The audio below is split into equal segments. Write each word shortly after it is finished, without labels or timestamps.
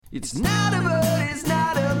It's not a bird, it's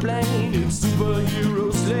not a plane, it's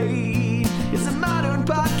Superhero Slate. It's a modern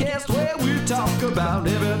podcast where we talk about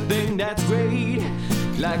everything that's great,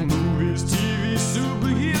 like movies, TV,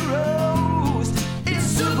 superheroes.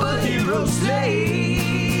 It's Superhero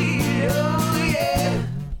Slate, oh yeah.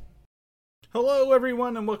 Hello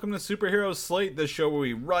everyone and welcome to Superhero Slate, the show where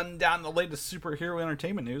we run down the latest superhero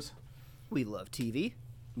entertainment news. We love TV,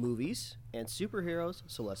 movies, and superheroes,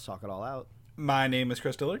 so let's talk it all out. My name is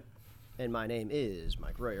Chris Dillard. And my name is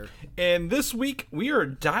Mike Royer. And this week, we are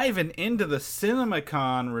diving into the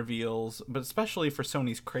Cinemacon reveals, but especially for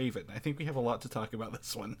Sony's Kraven. I think we have a lot to talk about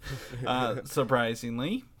this one,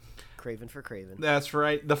 surprisingly. Kraven for Kraven. That's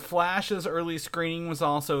right. The Flash's early screening was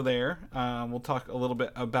also there. We'll talk a little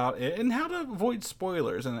bit about it and how to avoid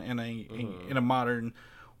spoilers in a modern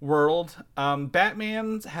world.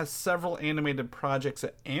 Batman has several animated projects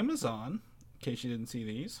at Amazon, in case you didn't see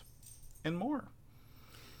these, and more.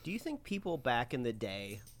 Do you think people back in the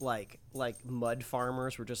day, like mud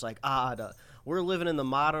farmers, were just like, we're living in the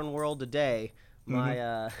modern world today.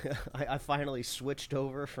 I finally switched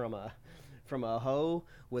over from a hoe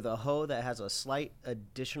with a hoe that has a slight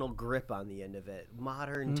additional grip on the end of it.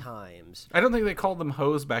 Modern times. I don't think they called them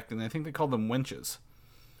hoes back then. I think they called them winches.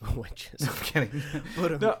 Winches. I'm kidding.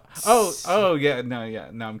 No.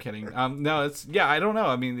 No, I'm kidding. No, it's, I don't know.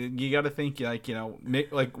 I mean, you got to think like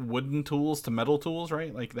wooden tools to metal tools,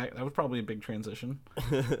 right? Like that was probably a big transition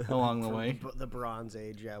along the way. The Bronze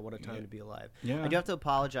Age, what a time to be alive. Yeah. I do have to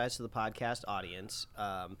apologize to the podcast audience.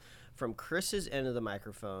 From Chris's end of the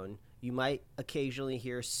microphone, you might occasionally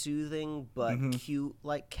hear soothing but cute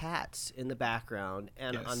like cats in the background,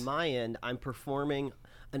 and on my end, I'm performing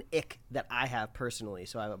an ick that I have personally,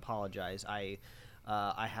 so I apologize. I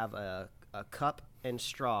have a cup and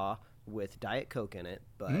straw with Diet Coke in it,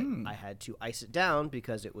 but I had to ice it down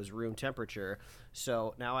because it was room temperature.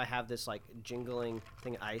 So now I have this like jingling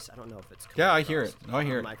thing of ice. I don't know if it's coming I hear it. I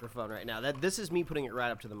hear it. Microphone right now. This is me putting it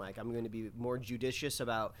right up to the mic. I'm going to be more judicious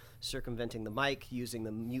about circumventing the mic, using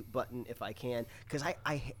the mute button if I can, because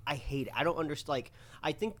I hate it. I don't understand. Like,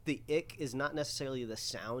 I think the ick is not necessarily the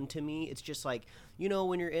sound to me. It's just like,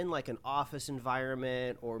 when you're in like an office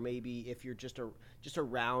environment, or maybe if you're just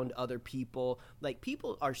around other people, like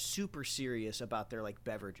people are super serious about their like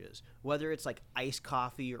beverages, whether it's like iced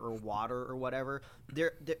coffee or water or whatever.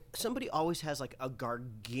 Somebody always has like a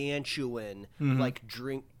gargantuan like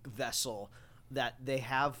drink vessel that they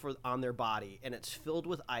have on their body, and it's filled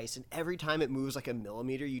with ice, and every time it moves like a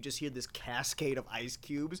millimeter, you just hear this cascade of ice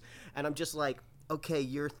cubes, and I'm just like, okay,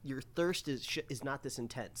 your thirst is not this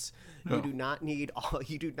intense. No. You do not need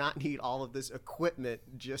all of this equipment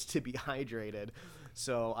just to be hydrated.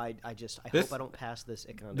 So I hope I don't pass this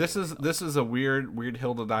economic. This is a weird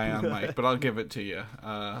hill to die on, Mike, but I'll give it to you.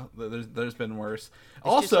 There's been worse. It's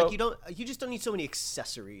also, just like you just don't need so many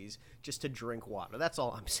accessories just to drink water. That's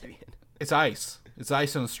all I'm saying. It's ice. It's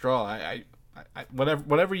ice in a straw. I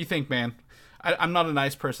whatever you think, man. I'm not an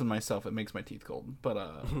ice person myself. It makes my teeth cold. But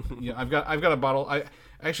I've got a bottle. I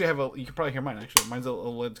actually have you can probably hear mine. Actually, mine's a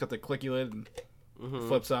lid. It's got the clicky lid and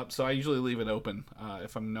flips up. So I usually leave it open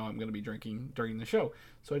if I'm going to be drinking during the show.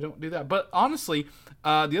 So I don't do that. But honestly,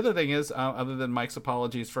 the other thing is, other than Mike's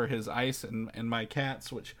apologies for his ice and my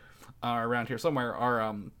cats, which are around here somewhere,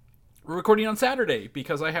 are we're recording on Saturday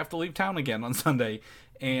because I have to leave town again on Sunday.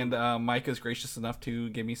 And Mike is gracious enough to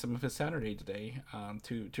give me some of his Saturday today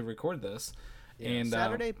to record this. Yeah, and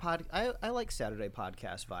Saturday I like Saturday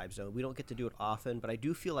podcast vibes though. We don't get to do it often, but I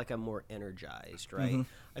do feel like I'm more energized, right?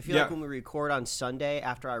 I feel like when we record on Sunday,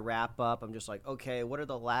 after I wrap up, I'm just like, okay, what are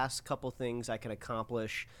the last couple things I can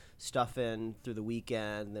accomplish, stuff in through the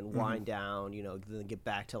weekend, and then wind down, then get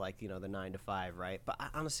back to like, the 9 to 5, right? But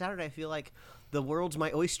on a Saturday, I feel like the world's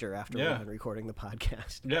my oyster after we're done recording the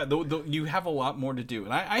podcast. Yeah, you have a lot more to do,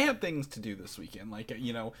 and I have things to do this weekend. Like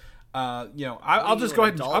I'll just go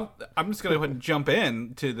ahead. I'm just going to go ahead and jump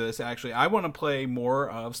in to this. Actually, I want to play more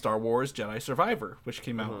of Star Wars Jedi Survivor, which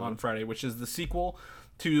came out on Friday, which is the sequel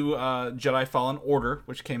to Jedi Fallen Order,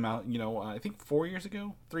 which came out I think 4 years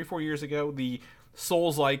ago, 3-4 years ago. The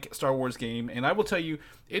Souls-like Star Wars game, and I will tell you,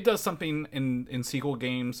 it does something in sequel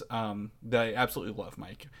games that I absolutely love,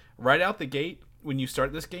 Mike. Right out the gate, when you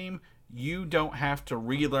start this game, you don't have to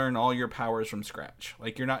relearn all your powers from scratch.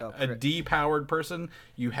 Like, you're not a depowered person.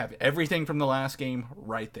 You have everything from the last game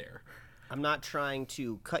right there. I'm not trying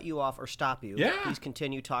to cut you off or stop you. Yeah. Please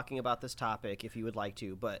continue talking about this topic if you would like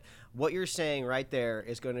to. But what you're saying right there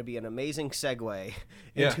is going to be an amazing segue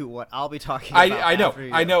into what I'll be talking about. I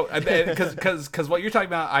know, because what you're talking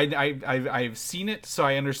about, I've seen it, so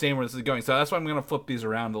I understand where this is going. So that's why I'm going to flip these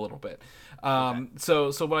around a little bit.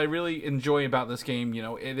 So what I really enjoy about this game,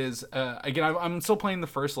 it is again, I'm still playing the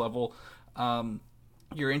first level.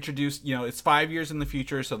 You're introduced, it's 5 years in the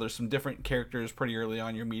future, so there's some different characters pretty early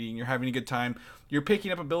on. You're meeting, you're having a good time, you're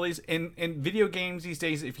picking up abilities. In video games these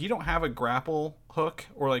days, if you don't have a grapple hook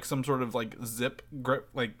or like some sort of like grip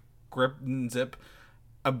and zip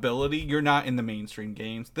ability, you're not in the mainstream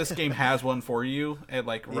games. This game has one for you. At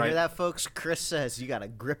you hear that, folks? Chris says you gotta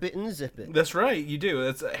grip it and zip it. That's right, you do.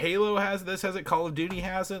 It's Halo has it. Call of Duty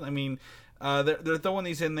has it. I mean. They're throwing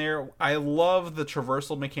these in there. I love the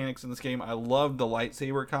traversal mechanics in this game. I love the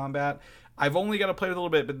lightsaber combat. I've only got to play with a little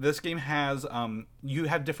bit, but this game has you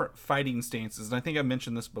have different fighting stances, and I think I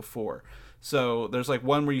mentioned this before. So there's like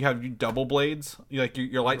one where you have double blades,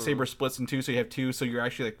 your lightsaber splits in two, so you have two, so you're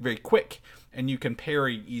actually like very quick and you can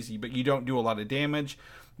parry easy, but you don't do a lot of damage.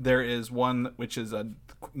 There is one which is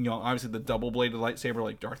obviously the double bladed lightsaber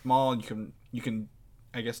like Darth Maul, and you can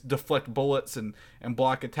I guess deflect bullets and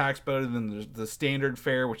block attacks better than the standard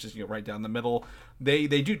fare, which is right down the middle. They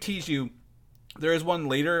do tease you. There is one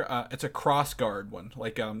later. It's a cross guard one,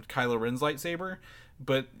 like Kylo Ren's lightsaber,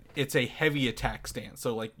 but it's a heavy attack stance.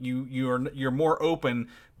 So like you're more open,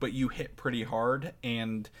 but you hit pretty hard.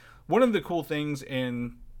 And one of the cool things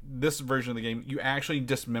in this version of the game, you actually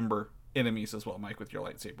dismember enemies as well, Mike, with your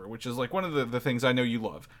lightsaber, which is like one of the things I know you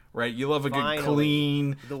love, right? You love a good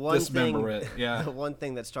clean dismemberment. Yeah. The one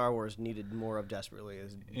thing that Star Wars needed more of desperately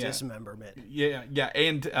is dismemberment. Yeah,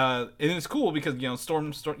 and it's cool because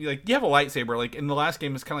Storm like you have a lightsaber, like in the last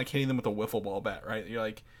game it's kind of like hitting them with a wiffle ball bat, right? You're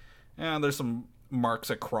like, there's some marks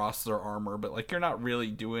across their armor, but like you're not really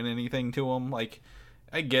doing anything to them. Like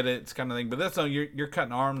I get it, it's kind of thing, but that's you're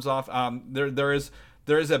cutting arms off.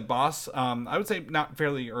 There is a boss, I would say not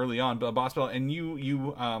fairly early on, but a boss battle, and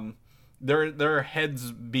there are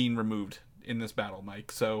heads being removed in this battle,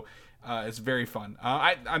 Mike. So it's very fun.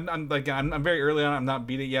 I'm very early on. I'm not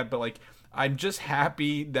beat it yet, but like I'm just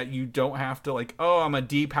happy that you don't have to I'm a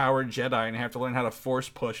depowered Jedi and I have to learn how to force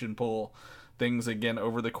push and pull things again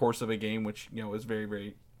over the course of a game, which is very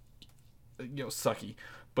very sucky.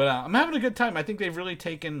 But I'm having a good time. I think they've really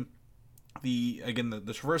taken the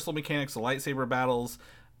traversal mechanics, the lightsaber battles,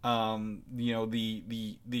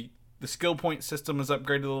 the skill point system is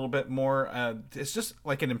upgraded a little bit more. It's just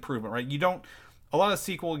like an improvement, right? A lot of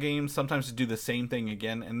sequel games sometimes do the same thing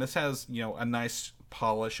again, and this has a nice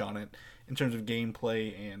polish on it in terms of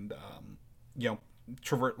gameplay and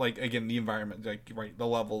the environment, the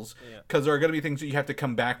levels, because there are going to be things that you have to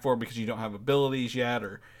come back for because you don't have abilities yet,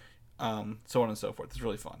 or so on and so forth. It's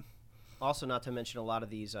really fun. Also, not to mention a lot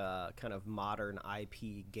of these kind of modern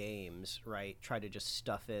IP games, right, try to just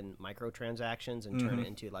stuff in microtransactions and turn it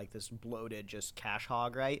into like this bloated just cash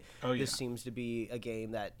hog, right? Oh, this seems to be a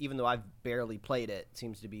game that, even though I've barely played it,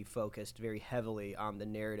 seems to be focused very heavily on the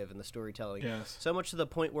narrative and the storytelling. Yes. So much to the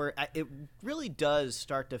point where it really does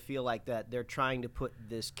start to feel like that they're trying to put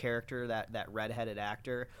this character, that redheaded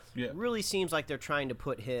actor, really seems like they're trying to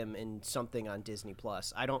put him in something on Disney+.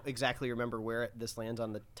 I don't exactly remember where this lands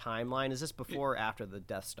on the timeline. Is this before or after the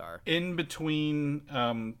Death Star? In between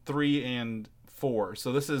 3 and 4.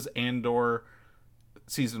 So this is Andor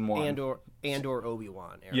season 1. Andor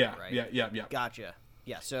Obi-Wan era, right? Yeah. Gotcha.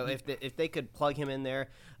 Yeah, so if they could plug him in there,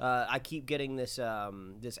 I keep getting this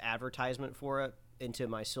advertisement for it into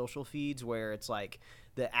my social feeds where it's like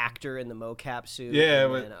the actor in the mocap suit. Yeah,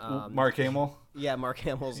 with Mark Hamill. Yeah, Mark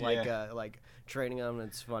Hamill's like training him.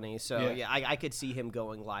 It's funny. So I could see him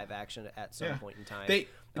going live action at some point in time.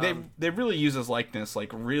 They really use his likeness like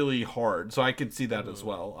really hard, so I could see that as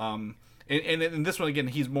well. And in this one again,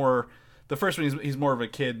 he's more. The first one he's more of a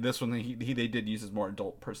kid. This one they did use his more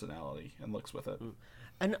adult personality and looks with it.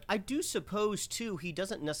 And I do suppose too he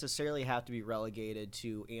doesn't necessarily have to be relegated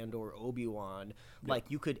to Andor Obi-Wan. Like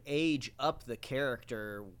you could age up the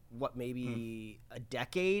character maybe a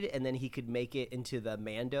decade, and then he could make it into the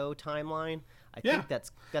Mando timeline. I think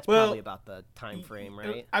that's probably about the time frame,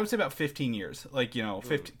 right? I would say about 15 years.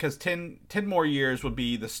 15, because 10 more years would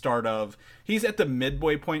be the start of. He's at the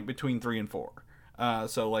midway point between 3 and 4.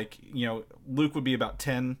 So Luke would be about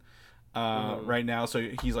 10 right now. So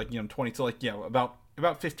he's 20. So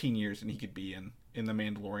about 15 years, and he could be in the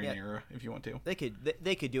Mandalorian era if you want to.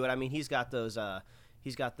 They could do it. I mean, he's got those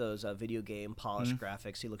video game polished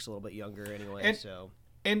graphics. He looks a little bit younger anyway.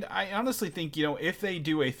 And I honestly think, you know, if they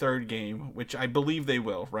do a third game, which I believe they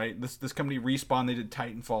will, right? This company Respawn, they did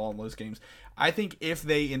Titanfall and those games. I think if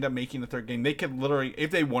they end up making the third game, they could literally,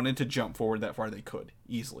 if they wanted to jump forward that far, they could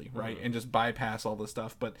easily, right? And just bypass all this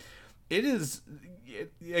stuff. But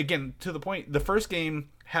again, to the point, the first game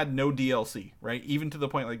had no DLC, right? Even to the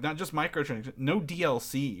point, like, not just microtransactions, no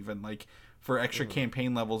DLC even, like, for extra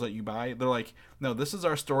campaign levels that you buy. They're like, no, this is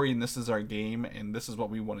our story and this is our game and this is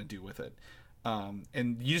what we want to do with it.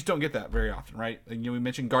 And you just don't get that very often, right? Like, you know, we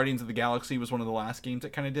mentioned Guardians of the Galaxy was one of the last games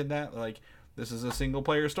that kind of did that. Like, this is a single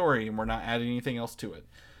player story, and we're not adding anything else to it.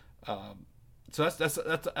 So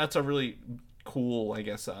that's a really cool, I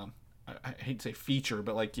guess. I hate to say feature,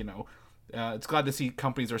 but like, you know, it's glad to see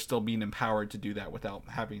companies are still being empowered to do that without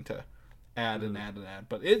having to add and add and add.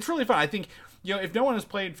 But it's really fun. I think, you know, if no one has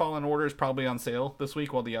played Fallen Order, it's probably on sale this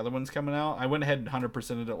week while the other one's coming out. I went ahead and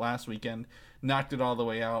 100%ed it last weekend, knocked it all the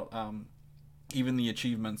way out. Even the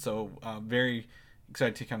achievements, so very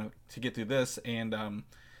excited to get through this. And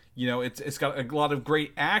you know, it's got a lot of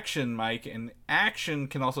great action, Mike, and action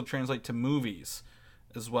can also translate to movies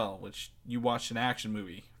as well, which you watched an action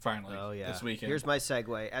movie finally this weekend. Here's my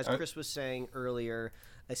segue. As Chris was saying earlier,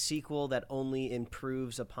 a sequel that only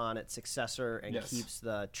improves upon its successor and keeps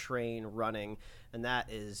the train running, and that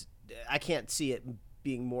is, I can't see it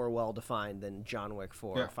being more well-defined than John Wick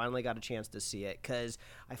 4. Yeah. Finally got a chance to see it because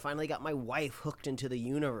I finally got my wife hooked into the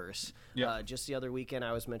universe. Just the other weekend,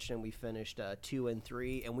 I was mentioning we finished 2 and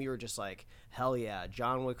 3, and we were just like, hell yeah,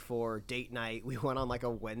 John Wick 4, date night. We went on like a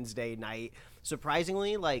Wednesday night.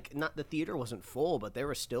 Surprisingly, like, not the theater wasn't full, but there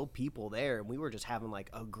were still people there, and we were just having like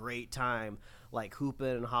a great time, like hooping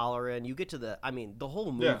and hollering. You get to the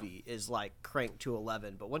whole movie is like cranked to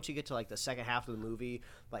 11, but once you get to like the second half of the movie,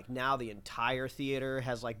 like now the entire theater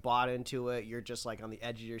has like bought into it. You're just like on the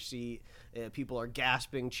edge of your seat. People are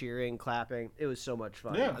gasping, cheering, clapping. It was so much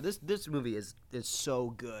fun. Yeah. This movie is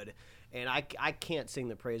so good, and I can't sing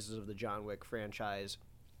the praises of the John Wick franchise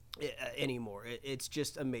anymore. It's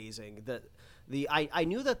just amazing. I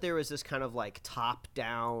knew that there was this kind of like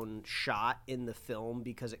top-down shot in the film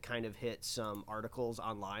because it kind of hit some articles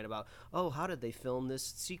online about, oh, how did they film this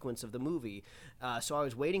sequence of the movie? So I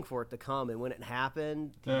was waiting for it to come, and when it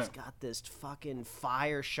happened, he's got this fucking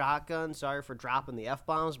fire shotgun. Sorry for dropping the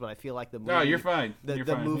F-bombs, but I feel like the movie... No, you're fine.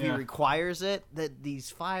 The movie requires it, that these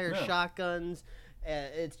fire shotguns...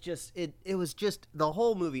 It's just it was just the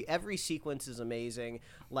whole movie. Every sequence is amazing.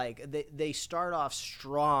 Like they start off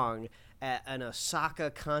strong at an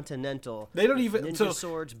Osaka Continental. They don't even ninja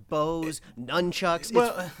swords, bows, nunchucks.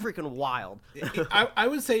 It's freaking wild. I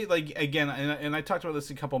would say, like, again, and I talked about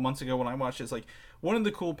this a couple months ago when I watched this. Like, one of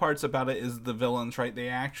the cool parts about it is the villains, right? They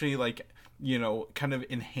actually, like, you know, kind of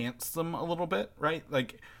enhance them a little bit, right?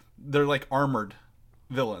 Like, they're like armored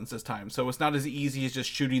villains this time, so it's not as easy as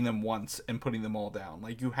just shooting them once and putting them all down.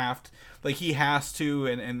 Like, you have to, like, he has to,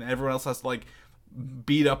 and everyone else has to, like,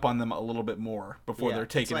 beat up on them a little bit more before they're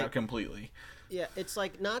taken out completely. Yeah, it's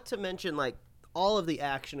like, not to mention, like, all of the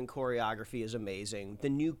action and choreography is amazing. The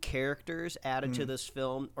new characters added to this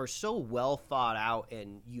film are so well thought out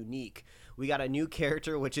and unique. We got a new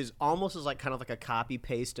character, which is almost as like kind of like a copy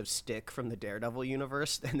paste of Stick from the Daredevil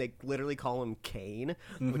universe, and they literally call him Kane,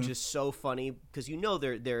 which is so funny because you know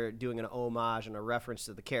they're doing an homage and a reference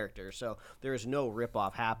to the character, so there is no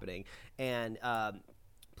ripoff happening. And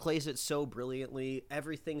plays it so brilliantly.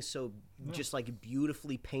 Everything's so just like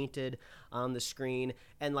beautifully painted on the screen.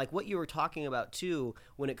 And like what you were talking about too,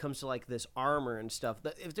 when it comes to like this armor and stuff,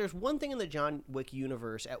 if there's one thing in the John Wick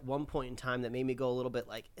universe at one point in time that made me go a little bit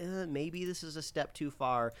like, maybe this is a step too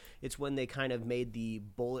far, it's when they kind of made the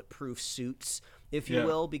bulletproof suits, if you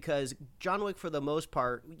will, because John Wick, for the most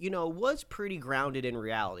part, you know, was pretty grounded in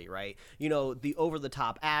reality, right? You know, the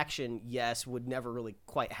over-the-top action, yes, would never really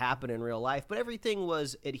quite happen in real life, but everything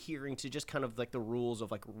was adhering to just kind of like the rules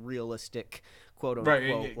of like realistic,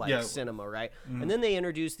 quote-unquote, cinema, right? And then they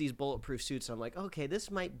introduced these bulletproof suits, and I'm like, okay,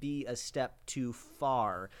 this might be a step too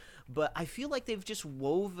far. But I feel like they've just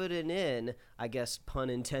woven it in, I guess, pun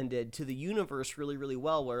intended, to the universe really, really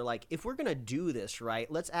well, where, like, if we're going to do this, right,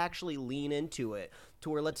 let's actually lean into it to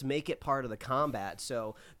where let's make it part of the combat.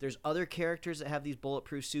 So there's other characters that have these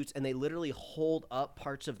bulletproof suits, and they literally hold up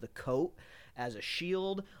parts of the coat as a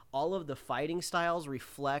shield. All of the fighting styles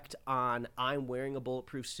reflect on, I'm wearing a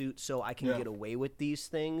bulletproof suit so I can get away with these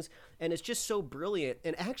things. And it's just so brilliant.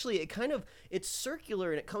 And actually, it's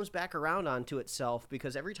circular, and it comes back around onto itself,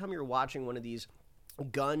 because every time you're watching one of these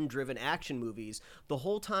gun-driven action movies, the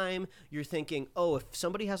whole time you're thinking, oh, if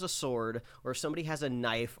somebody has a sword or if somebody has a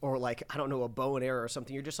knife or, like, I don't know, a bow and arrow or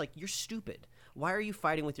something, you're just like, you're stupid. why are you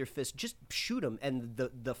fighting with your fist? Just shoot him, and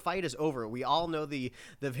the fight is over. We all know the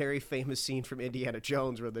very famous scene from Indiana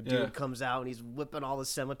Jones where the dude comes out and he's whipping all the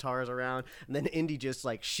scimitars around, and then Indy just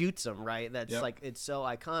like shoots him. Right? That's like, it's so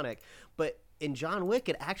iconic. But in John Wick,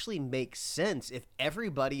 it actually makes sense if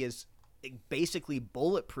everybody is basically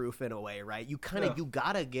bulletproof in a way, right? You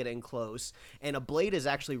gotta get in close, and a blade is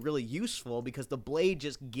actually really useful because the blade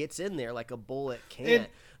just gets in there like a bullet can't.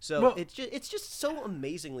 It's just so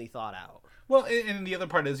amazingly thought out. Well, and the other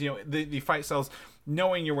part is, the fight styles,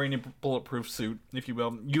 knowing you're wearing a bulletproof suit, if you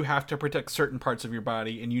will, you have to protect certain parts of your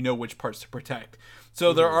body, and you know which parts to protect.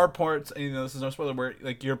 So there are parts, and this is no spoiler, where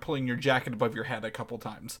like you're pulling your jacket above your head a couple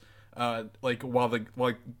times. Like when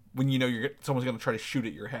someone's gonna try to shoot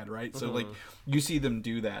at your head, right? So like you see them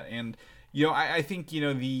do that, and I think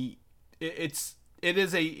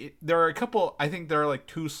there are a couple. I think there are like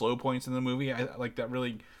 2 slow points in the movie. I like that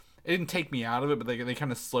really. It didn't take me out of it, but they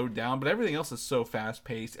kind of slowed down. But everything else is so fast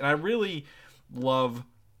paced, and I really love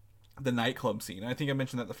the nightclub scene. I think I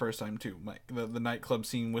mentioned that the first time too, Mike. The nightclub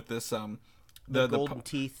scene with this the golden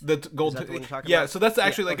teeth. The gold teeth. Yeah, so that's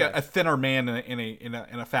actually a thinner man in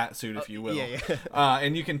a fat suit, if you will.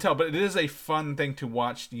 And you can tell, but it is a fun thing to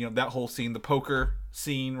watch. That whole scene, the poker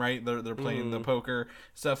scene, right? They're playing the poker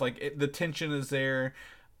stuff. Like the tension is there.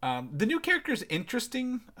 The new character is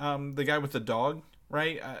interesting. The guy with the dog,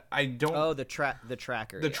 right? I don't. Oh, the tracker.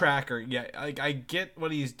 The tracker. Yeah, like I get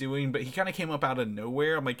what he's doing, but he kind of came up out of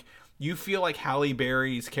nowhere. I'm like, you feel like Halle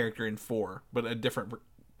Berry's character in 4, but a different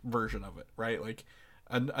version of it, right? Like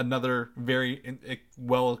another very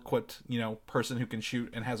well-equipped person who can shoot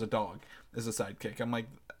and has a dog as a sidekick. I'm like,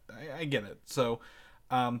 I get it. So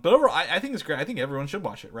but overall I think it's great. I think everyone should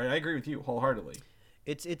watch it, right? I agree with you wholeheartedly.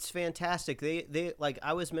 It's fantastic. They like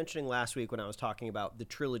I was mentioning last week when I was talking about the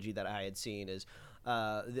trilogy that I had seen is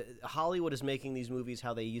Hollywood is making these movies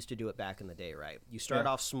how they used to do it back in the day, right? You start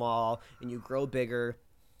off small and you grow bigger,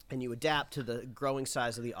 and you adapt to the growing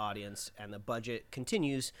size of the audience, and the budget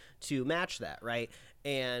continues to match that, right?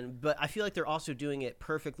 But I feel like they're also doing it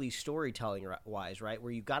perfectly storytelling-wise, right?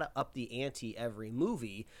 Where you've got to up the ante every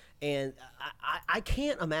movie, and I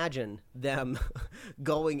can't imagine them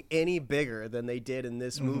going any bigger than they did in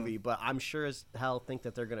this movie, but I'm sure as hell think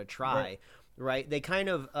that they're going to try, right? They kind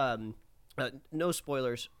of no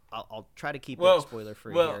spoilers. I'll try to keep it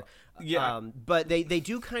spoiler-free here. Yeah. But they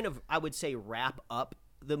do kind of, I would say, wrap up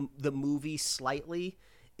the movie slightly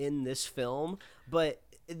in this film, but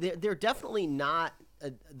they're definitely not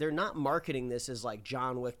they're not marketing this as like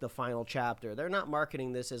John Wick the final chapter. They're not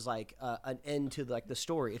marketing this as like an end to like the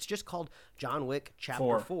story. It's just called John Wick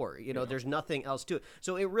Chapter 4. There's nothing else to it.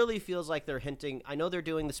 So it really feels like they're hinting. I know they're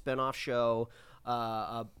doing the spinoff show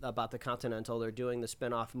about the Continental. They're doing the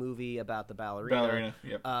spinoff movie about the ballerina.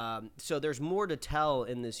 Yep. So there's more to tell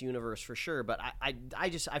in this universe for sure. But I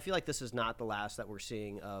feel like this is not the last that we're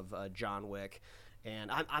seeing of John Wick.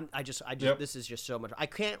 And this is just so much. I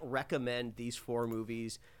can't recommend these 4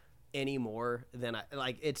 movies any more than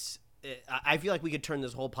I feel like we could turn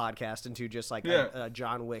this whole podcast into just like a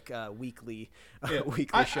John Wick weekly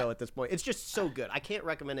show at this point. It's just so good. I can't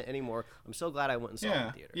recommend it anymore. I'm so glad I went and saw it in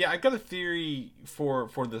the theater. Yeah, I got a theory for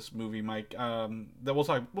this movie, Mike. That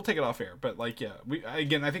we'll take it off air. But I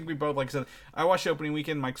think we both, like I said, I watched the opening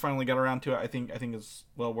weekend. Mike's finally got around to it. I think it's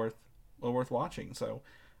well worth watching. So.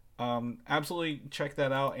 Absolutely check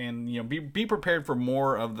that out, and be prepared for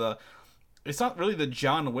more of the. It's not really the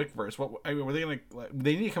John Wick verse. Were they gonna?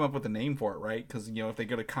 They need to come up with a name for it, right? Because if they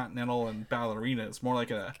go to Continental and Ballerina, it's more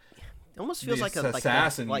like a. It almost feels like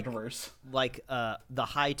assassin universe, like the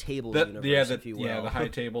high table universe, if you will. Yeah, the high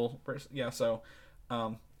table. Yeah, so,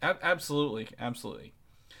 absolutely.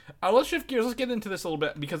 Let's shift gears. Let's get into this a little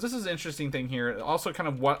bit because this is an interesting thing here. Also, kind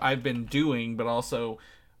of what I've been doing, but also.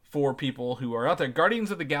 For people who are out there,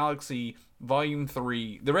 Guardians of the Galaxy Volume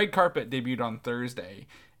 3, the red carpet debuted on Thursday,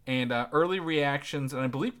 and early reactions and I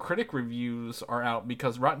believe critic reviews are out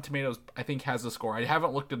because Rotten Tomatoes, I think, has a score. I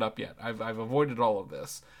haven't looked it up yet. I've avoided all of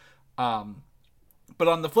this. But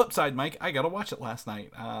on the flip side, Mike, I got to watch it last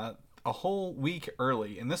night, a whole week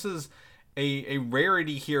early, and this is a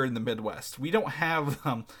rarity here in the Midwest. We don't have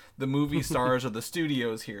the movie stars or the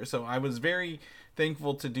studios here, so I was very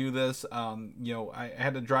thankful to do this. I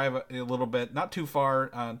had to drive a little bit, not too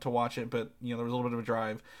far to watch it, but there was a little bit of a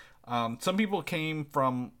drive. Some people came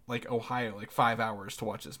from like Ohio, like 5 hours to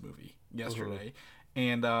watch this movie yesterday,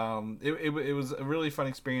 and it was a really fun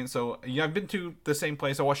experience. So I've been to the same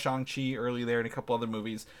place. I watched Shang-Chi early there and a couple other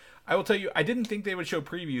movies. I will tell you, I didn't think they would show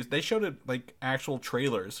previews. They showed like actual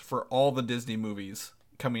trailers for all the Disney movies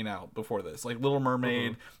coming out before this, like Little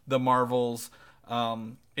Mermaid, The Marvels.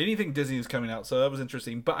 Anything Disney is coming out, so that was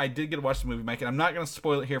interesting. But I did get to watch the movie, Mike, and I'm not going to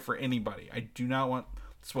spoil it here for anybody. I do not want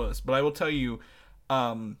to spoil this, but I will tell you,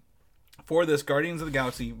 for this Guardians of the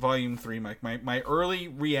Galaxy Volume 3, Mike, my early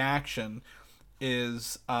reaction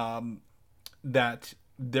is that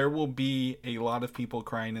there will be a lot of people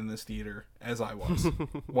crying in this theater, as I was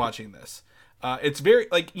watching this. It's very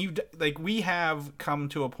we have come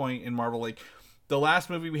to a point in Marvel, like the last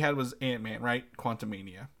movie we had was Ant-Man, right?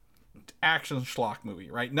 Quantumania, action schlock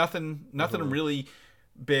movie, right? Nothing really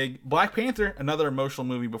big. Black Panther, another emotional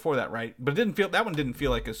movie before that, right? But that one didn't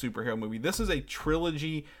feel like a superhero movie. This is a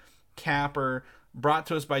trilogy capper brought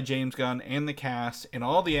to us by James Gunn and the cast and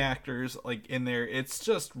all the actors like in there. It's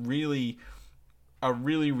just really a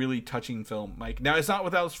really, really touching film, Mike. Now, it's not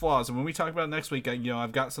without its flaws, and when we talk about it next week,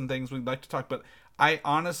 I've got some things we'd like to talk, but I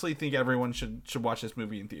honestly think everyone should watch this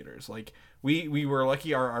movie in theaters. Like, we were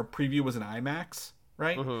lucky our preview was an IMAX,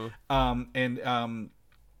 right? The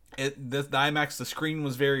IMAX, the screen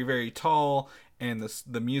was very, very tall, and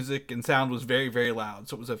the music and sound was very, very loud.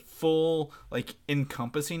 So it was a full, like,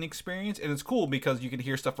 encompassing experience, and it's cool because you can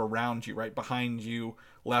hear stuff around you, right? Behind you,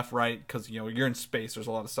 left, right, because, you're in space. There's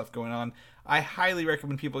a lot of stuff going on. I highly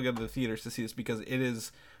recommend people go to the theaters to see this because it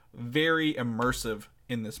is very immersive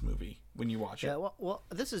in this movie when you watch it. Yeah, well,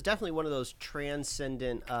 this is definitely one of those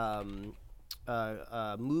transcendent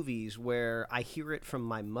movies where I hear it from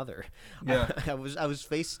my mother. Yeah. I was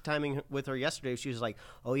FaceTiming with her yesterday. She was like,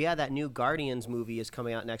 "Oh yeah, that new Guardians movie is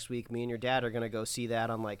coming out next week. Me and your dad are gonna go see that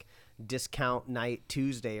on like discount night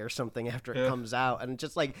Tuesday or something after it comes out." And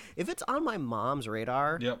just like, if it's on my mom's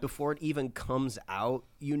radar before it even comes out,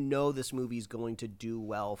 this movie's going to do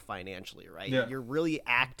well financially, right? Yeah. You're really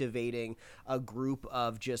activating a group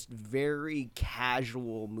of just very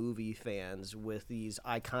casual movie fans with these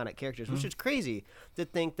iconic characters, which is crazy to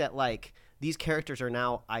think that like these characters are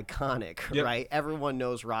now iconic, right? Everyone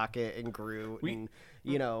knows Rocket and Groot, and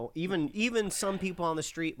even some people on the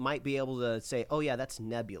street might be able to say, "Oh yeah, that's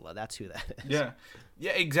Nebula. That's who that is."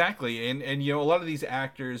 Yeah, exactly. And a lot of these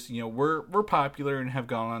actors, were popular and have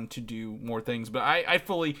gone on to do more things. But I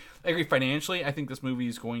fully agree. Financially, I think this movie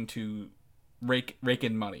is going to rake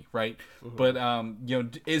in money, right? But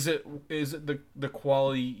is it the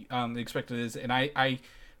quality expected is? And I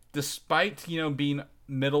despite being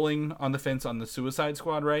middling on the fence on the Suicide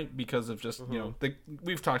Squad, right? Because of just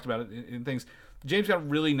we've talked about it in things. James Gunn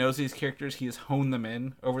really knows these characters. He has honed them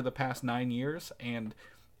in over the past 9 years, and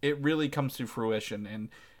it really comes to fruition. And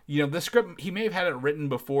the script, he may have had it written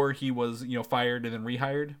before he was fired and then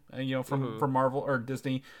rehired, from Marvel or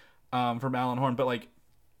Disney, from Alan Horn. But like,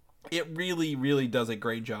 it really, really does a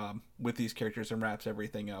great job with these characters and wraps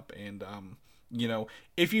everything up. And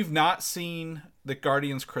if you've not seen the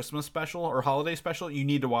Guardians Christmas special or holiday special, you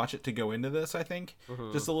need to watch it to go into this. I think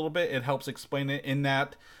just a little bit. It helps explain it in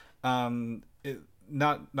that.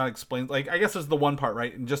 Not explain, like, I guess it's the one part,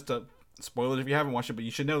 right? And just to spoil it if you haven't watched it, but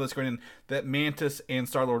you should know this going in, that Mantis and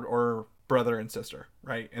Star-Lord are brother and sister,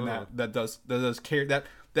 right? And that does carry that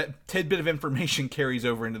tidbit of information carries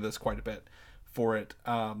over into this quite a bit for it.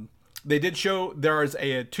 They did show there is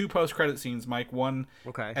a 2 post-credit scenes, Mike. One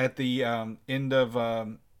at the end of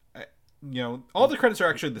all the credits are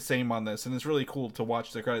actually the same on this, and it's really cool to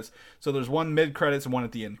watch the credits. So there's one mid-credits and one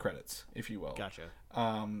at the end credits, if you will. Gotcha.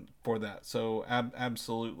 For that. So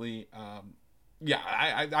absolutely. I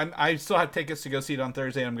still have tickets to go see it on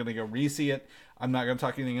Thursday. I'm going to go re-see it. I'm not going to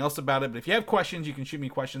talk anything else about it, but if you have questions, you can shoot me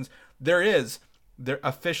questions. They're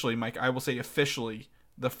officially, Mike, I will say officially,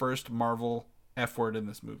 the first Marvel F word in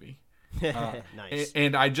this movie. Nice.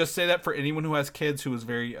 And I just say that for anyone who has kids who is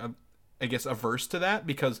very, I guess, averse to that,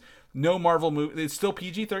 because no Marvel movie, it's still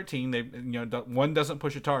PG-13. They, one doesn't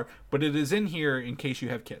push it hard, but it is in here in case you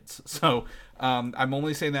have kids. So I'm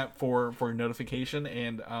only saying that for notification.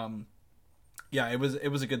 And it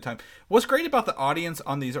was a good time. What's great about the audience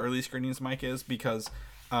on these early screenings, Mike, is because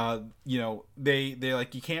they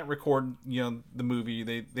like, you can't record the movie.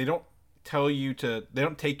 They don't tell you to. They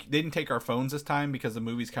didn't take our phones this time because the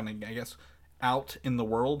movie's kind of, I guess, out in the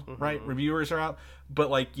world, right? Reviewers are out, but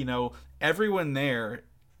like, everyone there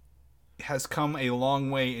has come a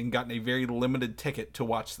long way and gotten a very limited ticket to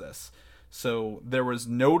watch this. So there was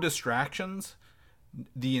no distractions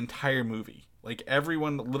the entire movie. Like,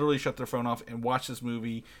 everyone literally shut their phone off and watched this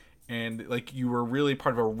movie, and like, you were really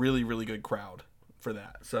part of a really, really good crowd for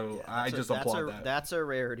that. So I just applaud that. That's a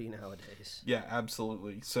rarity nowadays. Yeah,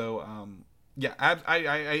 absolutely. So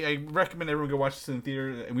I recommend everyone go watch this in the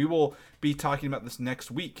theater, and we will be talking about this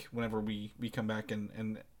next week whenever we come back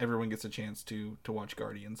and everyone gets a chance to watch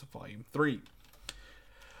Guardians Volume 3.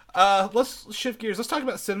 Let's shift gears. Let's talk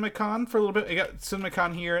about Cinemacon for a little bit. We got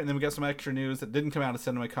Cinemacon here, and then we got some extra news that didn't come out of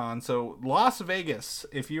Cinemacon. So Las Vegas.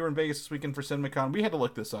 If you were in Vegas this weekend for Cinemacon, we had to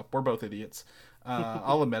look this up. We're both idiots.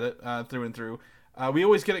 I'll admit it, through and through. We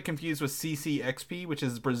always get it confused with CCXP, which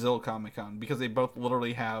is Brazil Comic Con, because they both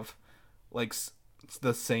literally have like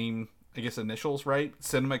the same, I guess, initials, right?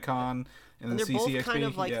 Cinemacon and they're then CCXP. both kind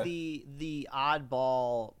of like the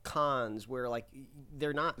oddball cons where like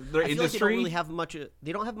they're not. They're I feel industry. like they don't really have much.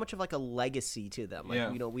 They don't have much of like a legacy to them. Like Yeah.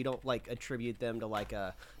 we don't like attribute them to like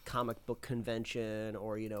a comic book convention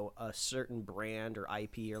or a certain brand or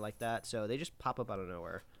IP or like that. So they just pop up out of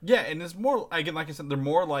nowhere. Yeah, and it's more, again, like I said, they're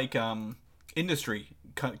more like industry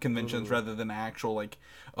conventions rather than actual like,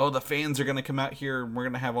 oh, the fans are going to come out here and we're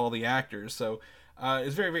going to have all the actors. So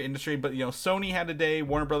it's very, very industry. But, Sony had a day,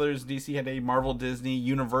 Warner Brothers, DC had a day, Marvel, Disney,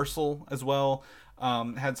 Universal as well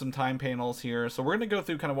had some time panels here. So we're going to go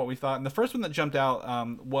through kind of what we thought. And the first one that jumped out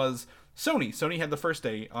was Sony. Sony had the first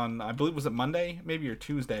day on, I believe, was it Monday, maybe, or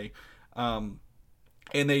Tuesday. And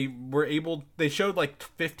they showed like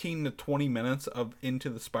 15 to 20 minutes of Into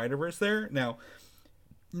the Spider-Verse there. Now,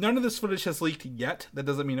 none of this footage has leaked yet. That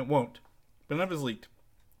doesn't mean it won't. But none of it is leaked.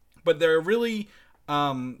 But they're really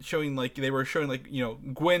showing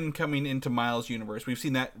Gwen coming into Miles' universe. We've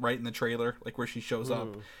seen that right in the trailer, like where she shows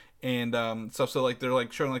up and stuff. So like they're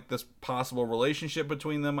like showing like this possible relationship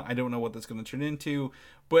between them. I don't know what that's going to turn into.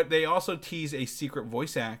 But they also tease a secret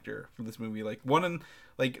voice actor for this movie.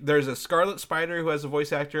 There's a Scarlet Spider who has a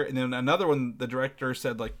voice actor, and then another one the director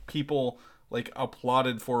said like people like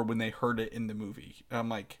applauded for when they heard it in the movie. I'm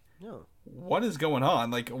like, No. What is going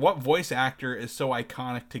on? Like, what voice actor is so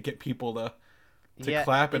iconic to get people to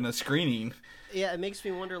clap in a screening? Yeah, it makes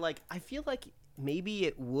me wonder, like, I feel like maybe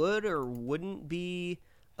it would or wouldn't be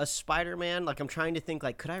a Spider-Man. Like, I'm trying to think,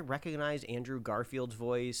 like, could I recognize Andrew Garfield's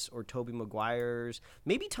voice or Tobey Maguire's?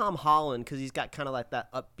 Maybe Tom Holland, because he's got kind of like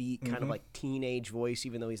that upbeat kind of like teenage voice,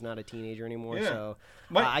 even though he's not a teenager anymore. Yeah. So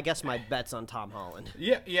I guess my bet's on Tom Holland.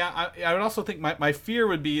 Yeah. I would also think my fear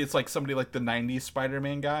would be it's like somebody like the 90s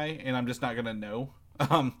Spider-Man guy, and I'm just not going to know.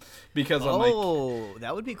 Because I'm like,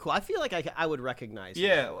 that would be cool. I feel like I would recognize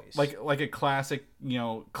yeah, his voice. like a classic,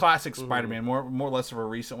 classic Spider-Man, more or less of a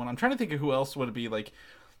recent one. I'm trying to think of who else would it be, like,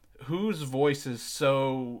 whose voice is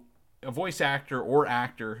so a voice actor or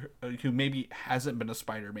actor who maybe hasn't been a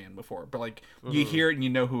Spider-Man before, but like you hear it and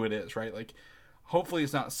you know who it is, right? Like, hopefully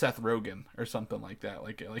it's not Seth Rogen or something like that.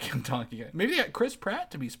 Like I'm talking, maybe they got Chris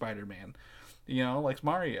Pratt to be Spider-Man, like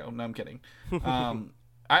Mario. No, I'm kidding.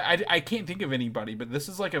 I can't think of anybody, but this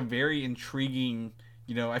is like a very intriguing.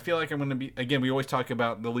 I feel like I'm going to be, again, we always talk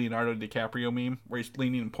about the Leonardo DiCaprio meme where he's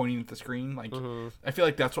leaning and pointing at the screen. Like, I feel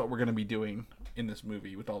like that's what we're going to be doing in this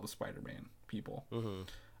movie with all the Spider-Man people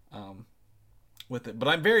with it. But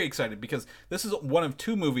I'm very excited because this is one of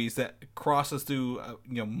two movies that crosses through,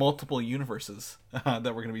 multiple universes that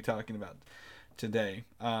we're going to be talking about today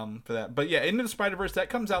for that. But yeah, Into the Spider-Verse, that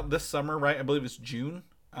comes out this summer, right? I believe it's June.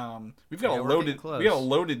 We've got a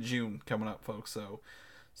loaded June coming up, folks.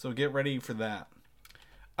 So get ready for that.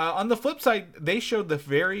 On the flip side, they showed the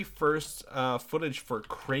very first footage for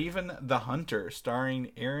Kraven the Hunter,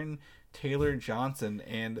 starring Aaron Taylor Johnson,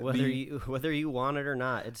 and whether you want it or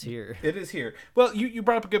not, it's here. It is here. Well, you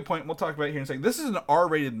brought up a good point. We'll talk about it here in a second. This is an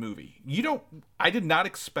R-rated movie. I did not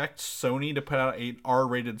expect Sony to put out an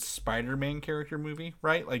R-rated Spider-Man character movie,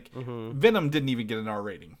 right? Like Venom didn't even get an R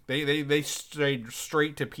rating. They strayed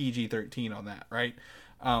straight to PG-13 on that, right?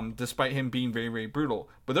 Despite him being very, very brutal.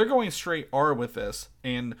 But they're going straight R with this.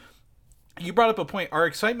 And you brought up a point. Our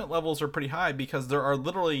excitement levels are pretty high because there are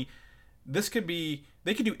literally...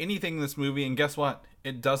 They could do anything in this movie, and guess what?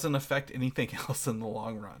 It doesn't affect anything else in the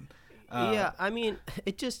long run. Yeah, I mean,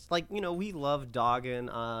 it just, like, we love dogging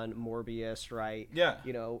on Morbius, right? Yeah.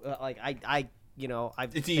 Like, I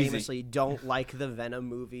it's famously easy. don't like the Venom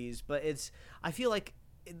movies, but I feel like...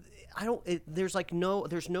 there's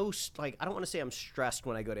no, like, I don't want to say I'm stressed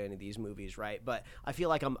when I go to any of these movies, right? But I feel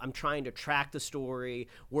like I'm trying to track the story.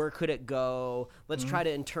 Where could it go? Let's try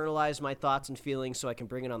to internalize my thoughts and feelings so I can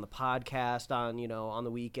bring it on the podcast on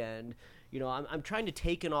the weekend. I'm trying to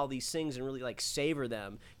take in all these things and really like savor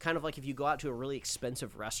them. Kind of like if you go out to a really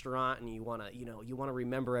expensive restaurant and you want to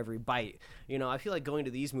remember every bite. I feel like going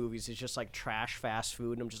to these movies is just like trash fast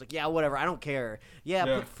food, and I'm just like, yeah, whatever, I don't care. Yeah,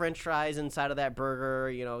 put French fries inside of that burger.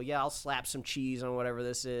 Yeah, I'll slap some cheese on whatever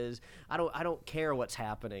this is. I don't care what's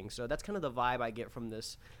happening. So that's kind of the vibe I get from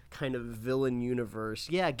this kind of villain universe.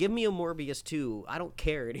 Yeah, give me a Morbius too. I don't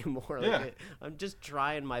care anymore. Like, I'm just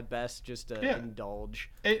trying my best just to indulge.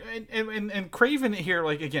 And Kraven here,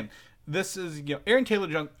 like, again, this is, Aaron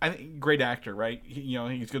Taylor-John's, I think, great actor, right?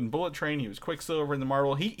 He's good in Bullet Train. He was Quicksilver in the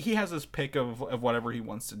Marvel. He has his pick of whatever he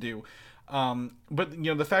wants to do. But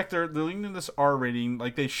the fact they're leaning to this R rating,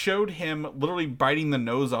 like they showed him literally biting the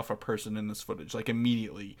nose off a person in this footage, like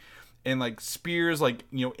immediately, and like spears, like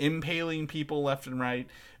impaling people left and right.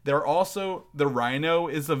 They're also, the Rhino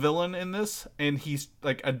is the villain in this, and he's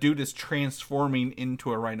like a dude is transforming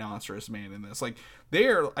into a rhinoceros man in this. Like they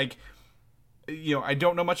are like, I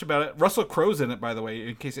don't know much about it. Russell Crowe's in it, by the way,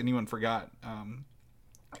 in case anyone forgot.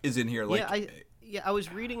 Is in here. Like, I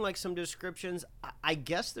was reading like some descriptions. I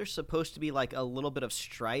guess there's supposed to be like a little bit of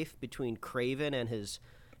strife between Kraven and his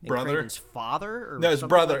brother, Kraven's father. Or no, his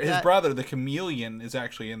brother. Like his brother, the Chameleon, is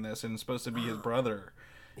actually in this, and it's supposed to be his brother.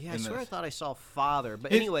 Yeah, I swear I thought I saw father.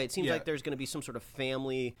 But anyway, it seems yeah. like there's going to be some sort of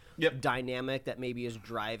family dynamic that maybe is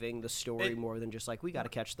driving the story more than just like, we got to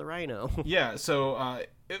catch the rhino. Yeah, so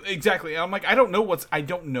exactly. I'm like, I don't know what's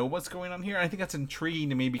going on here. And I think that's intriguing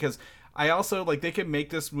to me because I also, like, they could make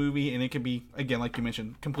this movie and it could be, again, like you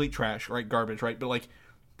mentioned, complete trash, right? Garbage, right? But like,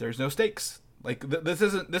 there's no stakes. Like this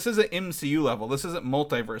isn't MCU level. This isn't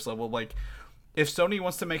multiverse level. Like, if Sony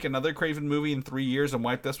wants to make another Kraven movie in 3 years and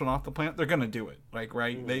wipe this one off the planet, they're gonna do it. Like,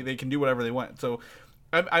 right? Mm-hmm. They can do whatever they want. So,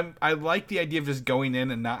 I like the idea of just going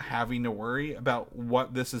in and not having to worry about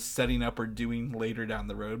what this is setting up or doing later down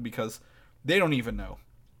the road because they don't even know.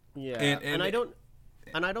 Yeah, and I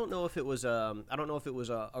don't know if it was a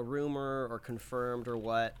rumor or confirmed or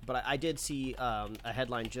what, but I did see a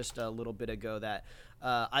headline just a little bit ago that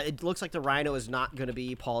it looks like the Rhino is not going to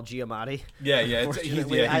be Paul Giamatti.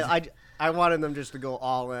 Yeah. I wanted them just to go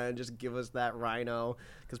all in, just give us that Rhino,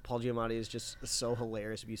 because Paul Giamatti is just so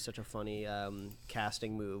hilarious. It'd be such a funny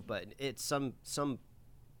casting move, but it's some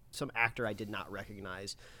actor I did not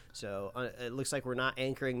recognize. So it looks like we're not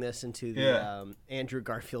anchoring this into the Andrew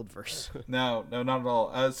Garfield verse. No, not at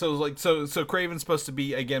all. So Kraven's supposed to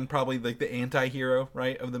be, again, probably like the anti-hero,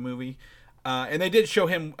 right, of the movie. And they did show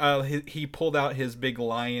him. He pulled out his big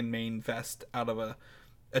lion mane vest out of a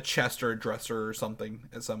chest or a dresser or something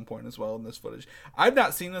at some point as well in this footage. I've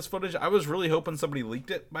not seen this footage. I was really hoping somebody leaked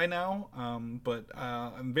it by now. But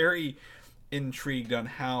I'm very intrigued on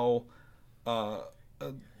how.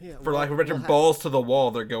 For lack of a better, balls to the wall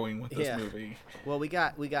they're going with this movie. Well, we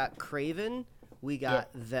got Kraven, we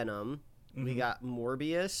got Venom, we got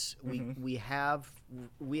Morbius, we have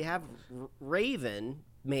Raven,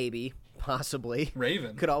 maybe, possibly.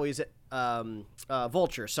 Raven could always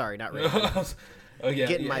Vulture. Sorry, not Raven. Oh yeah,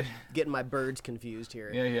 getting my birds confused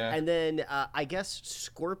here. Yeah. And then I guess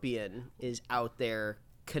Scorpion is out there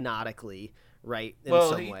canonically, right? In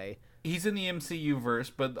some way. He's in the MCU verse,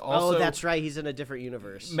 but also that's right. He's in a different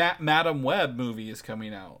universe. Madam Web movie is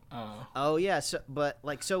coming out. Oh yeah, so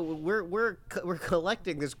we're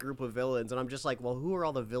collecting this group of villains, and I'm just like, well, who are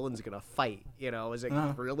all the villains gonna fight? Is it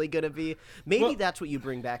really gonna be? Maybe that's what you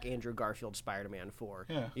bring back Andrew Garfield Spider-Man for.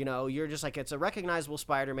 Yeah. You're just like, it's a recognizable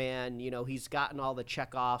Spider-Man. He's gotten all the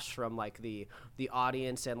checkoffs from like the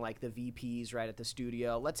audience and like the VPs right at the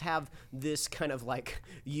studio. Let's have this kind of like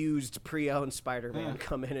used pre-owned Spider-Man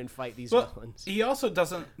come in and fight these villains. He also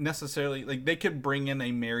doesn't necessarily, like, they could bring in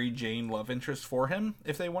a Mary Jane love interest for him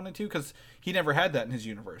if they wanted to, because he never had that in his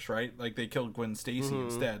universe, right? Like, they killed Gwen Stacy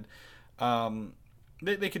instead.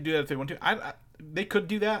 They could do that if they want to. They could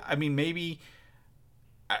do that. I mean, maybe.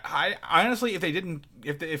 I honestly, if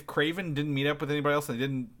Kraven didn't meet up with anybody else and they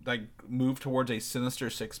didn't like move towards a Sinister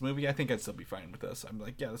Six movie, I think I'd still be fine with this. I'm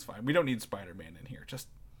like, yeah, that's fine. We don't need Spider-Man in here. Just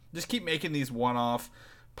keep making these one-off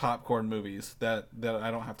popcorn movies that I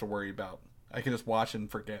don't have to worry about. I can just watch and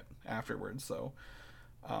forget afterwards. So,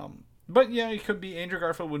 but yeah, it could be Andrew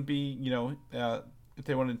Garfield would be, if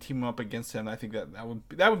they wanted to team up against him, I think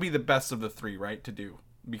that would be the best of the three, right, to do,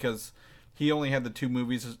 because he only had the two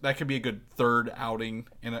movies. That could be a good third outing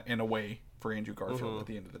in a way for Andrew Garfield at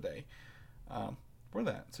the end of the day. For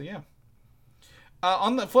that, so yeah.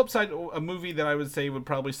 On the flip side, a movie that I would say would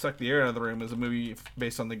probably suck the air out of the room is a movie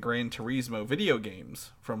based on the Gran Turismo video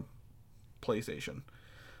games from PlayStation.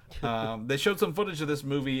 They showed some footage of this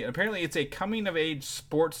movie. Apparently, it's a coming-of-age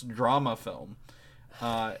sports drama film.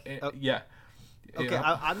 Yeah. Okay,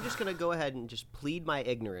 I'm just going to go ahead and just plead my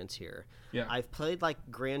ignorance here. Yeah. I've played like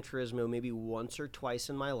Gran Turismo maybe once or twice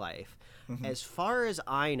in my life. As far as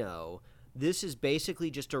I know, this is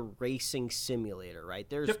basically just a racing simulator, right?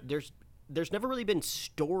 There's never really been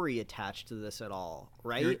story attached to this at all,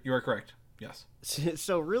 right? You are correct. Yes.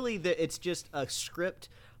 So really, it's just a script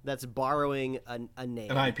that's borrowing a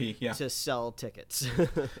name, an IP, yeah, to sell tickets.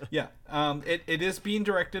 yeah. It is being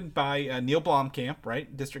directed by Neil Blomkamp,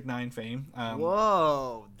 right? District 9 fame.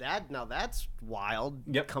 Whoa, that's wild.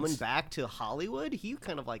 Yep. Coming back to Hollywood, he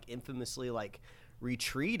kind of like infamously like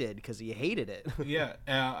retreated because he hated it. Yeah,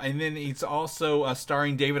 and then it's also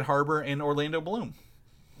starring David Harbour and Orlando Bloom.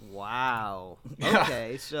 Wow. Yeah.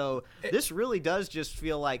 Okay, so this really does just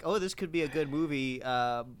feel like, oh, this could be a good movie.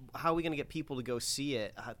 How are we going to get people to go see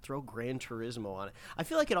it? Throw Gran Turismo on it. I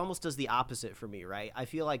feel like it almost does the opposite for me, right? I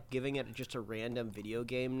feel like giving it just a random video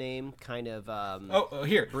game name kind of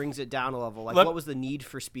here brings it down a level. Like, what was the Need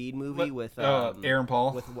for Speed movie with Aaron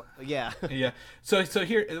Paul? Yeah. Yeah. So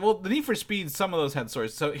here, well, the Need for Speed, some of those had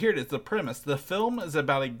stories. So here it is, the premise. The film is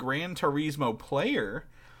about a Gran Turismo player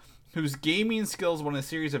whose gaming skills won a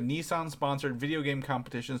series of Nissan-sponsored video game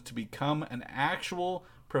competitions to become an actual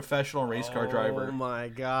professional race car driver. Oh my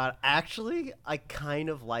god! Actually, I kind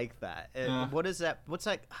of like that. What is that? What's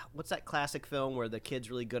that classic film where the kid's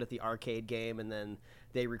really good at the arcade game and then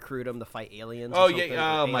they recruit him to fight aliens? Oh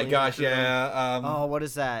yeah! Oh my gosh! Yeah. What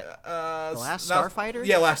is that? The Last Starfighter?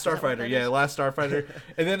 Yeah, Last Starfighter. Yeah, Last Starfighter.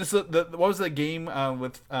 And then it's what was the game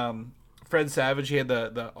with Fred Savage? He had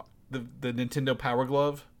the Nintendo Power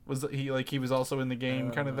Glove. He was also in the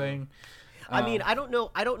game kind of thing? I mean, I don't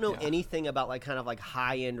know anything about like kind of like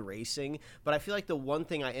high end racing, but I feel like the one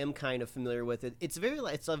thing I am kind of familiar with it's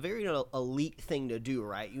a very elite thing to do,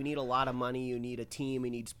 right? You need a lot of money, you need a team,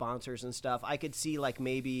 you need sponsors and stuff. I could see like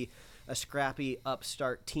maybe a scrappy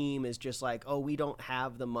upstart team is just like, oh, we don't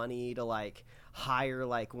have the money to like hire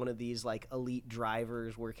like one of these like elite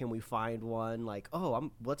drivers. Where can we find one? Like,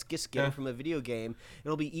 let's just get him from a video game.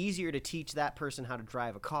 It'll be easier to teach that person how to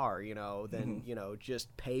drive a car, than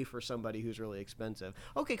just pay for somebody who's really expensive.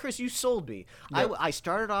 Okay, Chris, you sold me. Yep. I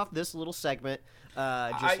started off this little segment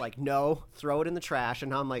no, throw it in the trash,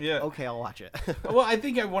 and now I'm like, okay, I'll watch it. Well, I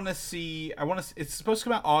think I want to see. It's supposed to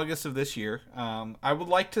come out August of this year. I would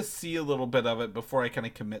like to see a little bit of it before I kind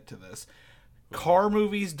of commit to this. Car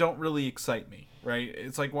movies don't really excite me, right?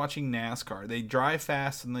 It's like watching NASCAR. They drive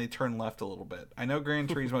fast and they turn left a little bit. I know Gran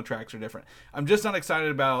Turismo tracks are different. I'm just not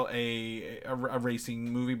excited about a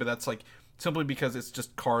racing movie, but that's like simply because it's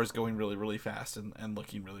just cars going really, really fast and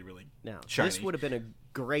looking really, really shiny. This would have been a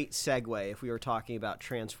great segue if we were talking about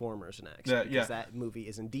Transformers next, because that movie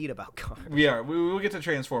is indeed about cars. Yeah, we will get to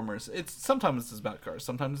Transformers. Sometimes it's about cars,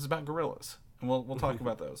 sometimes it's about gorillas. And we'll talk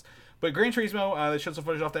about those. But Gran Turismo, they showed some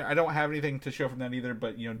footage off there. I don't have anything to show from that either,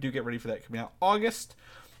 but do get ready for that coming out August.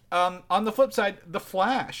 On the flip side, The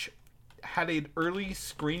Flash had an early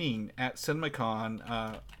screening at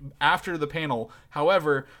Cinemacon after the panel.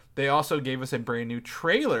 However, they also gave us a brand new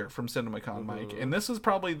trailer from Cinemacon, Mike. And this is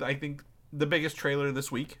probably, I think, the biggest trailer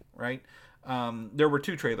this week, right? There were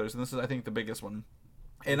 2 trailers, and this is, I think, the biggest one.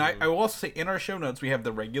 And I will also say, in our show notes, we have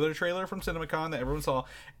the regular trailer from Cinemacon that everyone saw,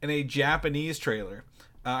 and a Japanese trailer.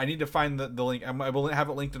 I need to find the link. I will have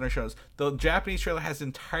it linked in our shows. The Japanese trailer has an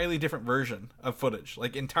entirely different version of footage,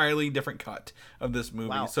 like entirely different cut of this movie.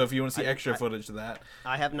 Wow. So if you want to see extra footage of that.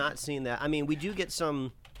 I have not seen that. I mean, we do get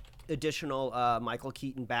some additional Michael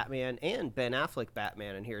Keaton Batman and Ben Affleck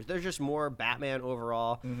Batman in here. There's just more Batman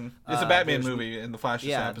overall. Mm-hmm. It's a Batman movie, and The Flash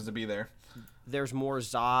just happens to be there. There's more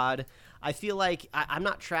Zod. I feel like I'm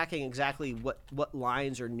not tracking exactly what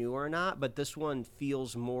lines are new or not, but this one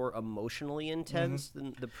feels more emotionally intense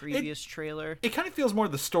than the previous trailer. It kind of feels more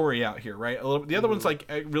the story out here, right? The other one's like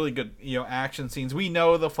really good, action scenes. We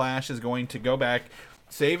know the Flash is going to go back,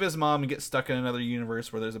 save his mom, and get stuck in another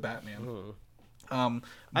universe where there's a Batman.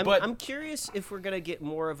 I'm curious if we're gonna get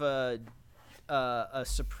more of a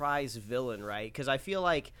surprise villain, right? Because I feel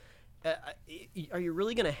like. Are you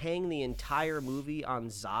really going to hang the entire movie on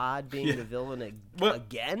Zod being the villain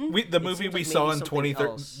again? The movie we saw in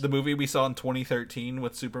 2013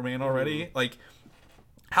 with Superman already, like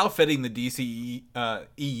how fitting the DC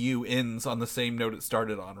EU ends on the same note it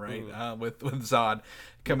started on, right? With Zod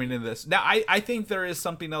coming into this. Now, I think there is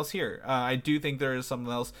something else here. I do think there is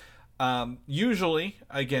something else. Usually,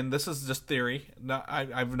 again, this is just theory.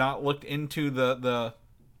 I've not looked into the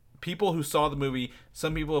people who saw the movie.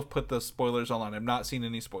 Some people have put the spoilers online. I've not seen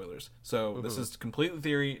any spoilers. So this is completely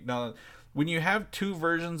theory. Now, when you have 2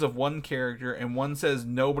 versions of one character and one says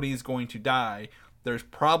nobody's going to die, there's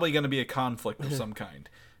probably going to be a conflict of some kind.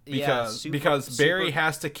 Because Barry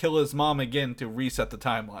has to kill his mom again to reset the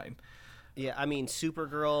timeline. Yeah, I mean,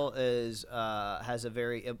 Supergirl has a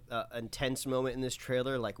very intense moment in this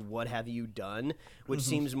trailer, like, what have you done? Which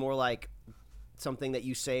seems more like something that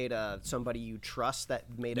you say to somebody you trust that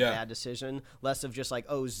made a bad decision, less of just like,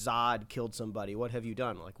 oh, Zod killed somebody, what have you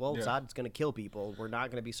done? Like, well, Zod's going to kill people. We're not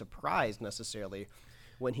going to be surprised necessarily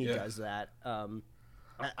when he does that.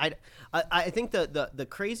 I think the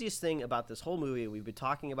craziest thing about this whole movie, we've been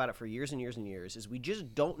talking about it for years and years and years, is we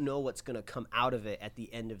just don't know what's going to come out of it at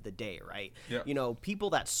the end of the day, right? Yeah. You know,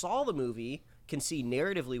 people that saw the movie can see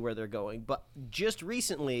narratively where they're going, but just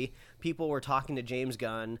recently, people were talking to James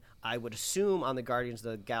Gunn, I would assume on the Guardians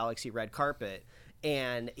of the Galaxy red carpet,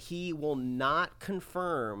 and he will not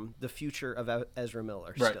confirm the future of Ezra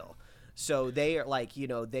Miller still. So they are like, you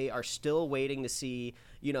know, they are still waiting to see,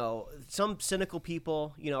 you know, some cynical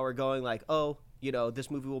people, you know, are going like, oh, you know,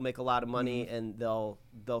 this movie will make a lot of money and they'll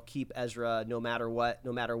keep Ezra no matter what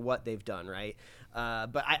they've done, right?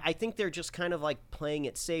 But I think they're just kind of like playing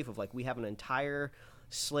it safe of like, we have an entire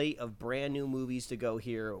slate of brand new movies to go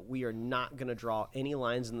here. We are not going to draw any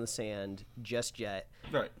lines in the sand just yet.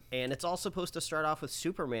 Right. And it's all supposed to start off with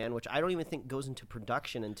Superman, which I don't even think goes into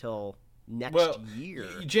production until next year.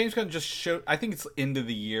 James Gunn just showed, I think it's end of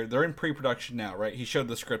the year. They're in pre-production now, right? He showed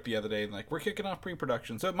the script the other day and like, we're kicking off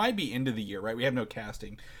pre-production. So it might be end of the year, right? We have no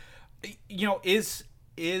casting. You know, is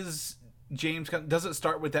James Gunn, does it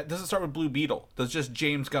start with that? Does it start with Blue Beetle? Does just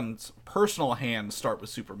James Gunn's personal hand start with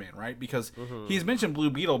Superman, right? Because he's mentioned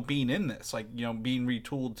Blue Beetle being in this, like, you know, being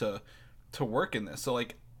retooled to work in this. So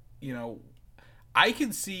like, you know, I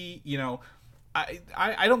can see, you know,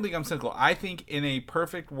 I don't think I'm cynical. I think in a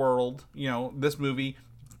perfect world, you know, this movie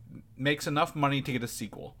makes enough money to get a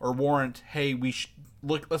sequel or warrant, hey,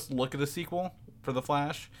 let's look at a sequel for The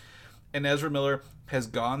Flash. And Ezra Miller has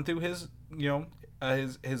gone through his, you know,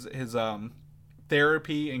 his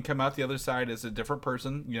therapy and come out the other side as a different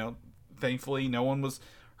person. You know, thankfully no one was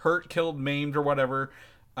hurt, killed, maimed, or whatever.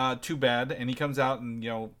 Too bad. And he comes out and, you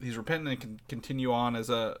know, he's repentant and can continue on as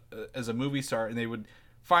a movie star, and they would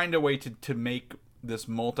find a way to make this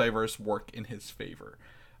multiverse work in his favor.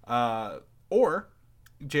 Or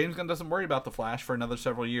James Gunn doesn't worry about The Flash for another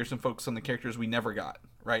several years and focus on the characters we never got,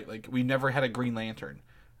 right? Like, we never had a Green Lantern.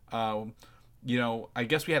 You know, I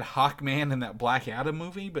guess we had Hawkman in that Black Adam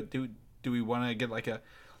movie, but do we want to get like a...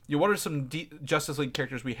 You know, what are some Justice League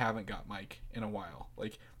characters we haven't got, Mike, in a while?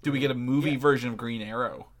 Like, do we get a movie version of Green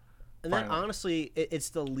Arrow? And that, honestly, it's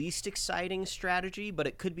the least exciting strategy, but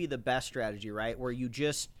it could be the best strategy, right? Where you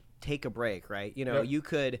just take a break, right? You know,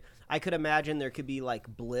 I could imagine there could be like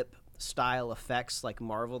blip style effects like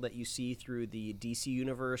Marvel that you see through the DC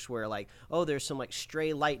universe where like, oh, there's some like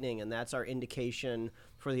stray lightning and that's our indication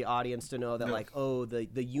for the audience to know that like, oh, the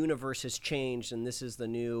universe has changed and this is the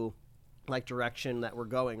new like direction that we're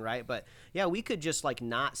going, right? But yeah, we could just like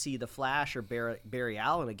not see the Flash or Barry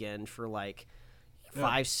Allen again for like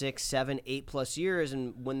 5, 6, 7, 8+ years,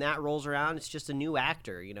 and when that rolls around, it's just a new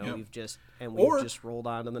actor. You know, we've just rolled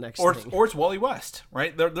on to the next thing. Or it's Wally West,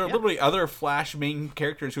 right? There are literally other Flash main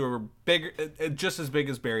characters who are bigger, just as big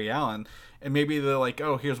as Barry Allen, and maybe they're like,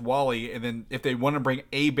 oh, here's Wally, and then if they want to bring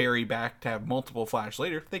a Barry back to have multiple Flash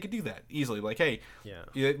later, they could do that easily. Like, hey,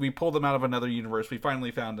 we pulled them out of another universe, we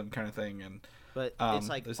finally found them, kind of thing. And but it's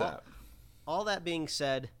like all that being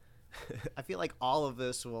said. I feel like all of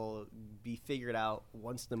this will be figured out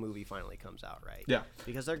once the movie finally comes out, right? Yeah.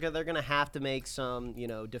 Because they're going to have to make some, you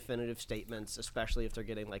know, definitive statements, especially if they're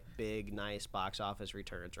getting like big, nice box office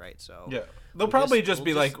returns, right? So yeah, they'll probably just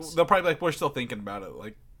be like, we're still thinking about it.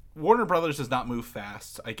 Like, Warner Brothers does not move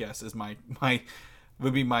fast, I guess, is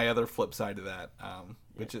would be my other flip side of that,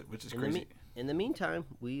 which is crazy. In the meantime,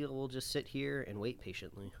 we will just sit here and wait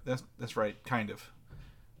patiently. That's right, kind of.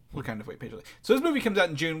 We'll kind of wait patiently. So this movie comes out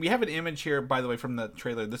in June. We have an image here, by the way, from the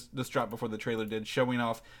trailer. This dropped before the trailer did, showing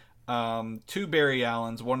off 2 Barry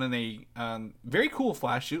Allens, one in a very cool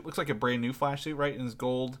Flash suit. Looks like a brand new Flash suit, right? In his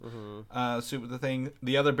gold suit with the thing.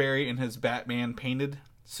 The other Barry in his Batman painted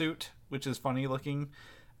suit, which is funny looking.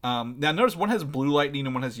 Now notice one has blue lightning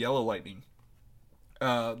and one has yellow lightning.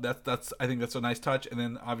 That's I think that's a nice touch. And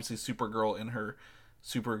then obviously Supergirl in her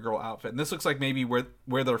Supergirl outfit. And this looks like maybe where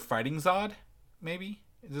they're fighting Zod, maybe.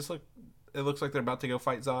 It looks like they're about to go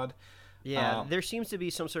fight Zod. Yeah, there seems to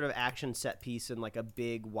be some sort of action set piece in like a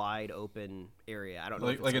big, wide open area. I don't know,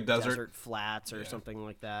 if it's like a desert flats or something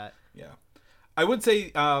like that. Yeah, I would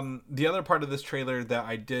say the other part of this trailer that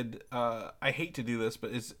I did, I hate to do this,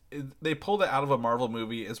 but they pulled it out of a Marvel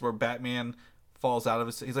movie, is where Batman falls out of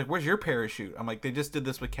his. He's like, "Where's your parachute?" I'm like, they just did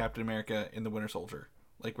this with Captain America in the Winter Soldier,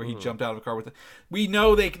 like where he jumped out of a car with it. We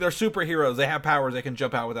know they're superheroes. They have powers. They can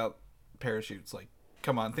jump out without parachutes. Like,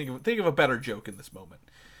 come on, think of a better joke in this moment,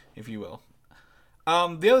 if you will.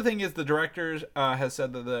 The other thing is the director has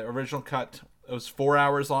said that the original cut was 4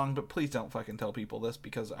 hours long, but please don't fucking tell people this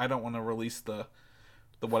because I don't want to release the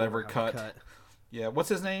whatever cut. Yeah, what's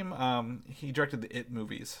his name? He directed the It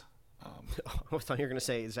movies. I thought you were gonna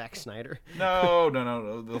say Zack Snyder. No.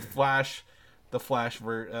 The Flash, the Flash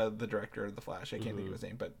the director of the Flash. I can't think of his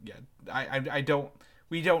name, but yeah, I don't.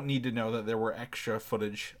 We don't need to know that there were extra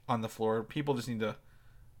footage on the floor. People just need to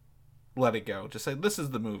let it go. Just say this is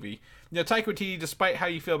the movie. Taika Waititi, despite how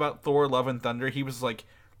you feel about Thor: Love and Thunder, he was like,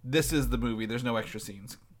 this is the movie. There's no extra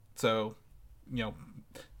scenes. So,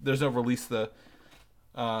 there's no release the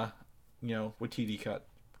Waititi cut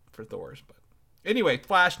for Thor's. But anyway,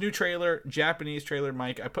 Flash new trailer, Japanese trailer.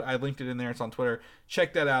 Mike, I linked it in there. It's on Twitter.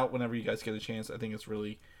 Check that out whenever you guys get a chance. I think it's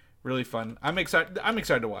really, really fun. I'm excited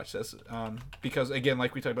to watch this because again,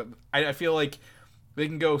 like we talked about, I feel like they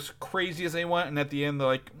can go crazy as they want, and at the end they're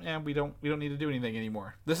like, we don't need to do anything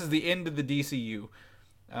anymore. This is the end of the DCU.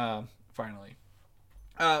 Finally.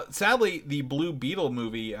 Sadly, the Blue Beetle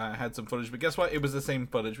movie had some footage, but guess what? It was the same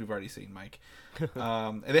footage we've already seen, Mike.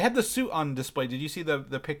 And they had the suit on display. Did you see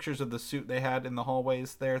the pictures of the suit they had in the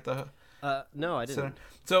hallways there at the? No, I didn't.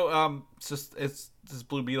 So, it's this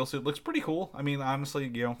Blue Beetle suit. Looks pretty cool. I mean, honestly,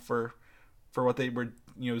 for what they were,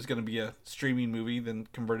 it was going to be a streaming movie, then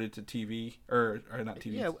converted to TV or not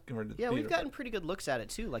TV. Yeah, converted to yeah, theater. we've gotten pretty good looks at it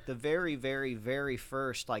too. Like the very, very, very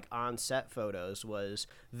first on set photos was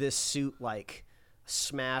this suit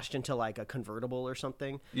smashed into a convertible or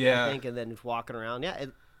something. Yeah, I think, and then walking around. Yeah,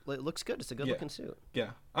 it looks good. It's a good looking suit.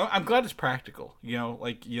 Yeah, I'm glad it's practical.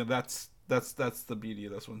 That's the beauty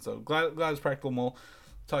of this one. So glad it's practical. And we'll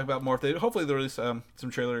talk about more if they hopefully they'll release some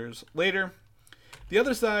trailers later. The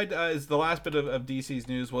other side is the last bit of DC's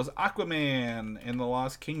news was Aquaman and the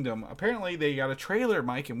Lost Kingdom. Apparently they got a trailer,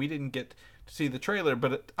 Mike, and we didn't get to see the trailer,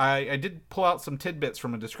 but I did pull out some tidbits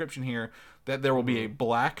from a description here that there will be a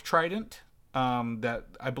black trident that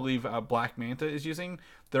I believe Black Manta is using.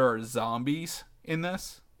 There are zombies in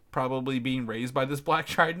this, probably being raised by this black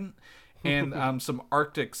trident, and some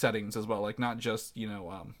Arctic settings as well, not just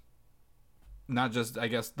I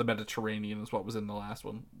guess the Mediterranean is what was in the last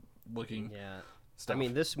one. Looking, yeah. Stuff. I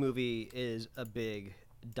mean, this movie is a big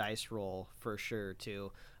dice roll for sure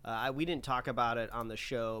too. We didn't talk about it on the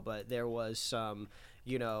show, but there was some,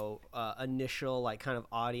 initial kind of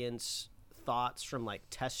audience thoughts from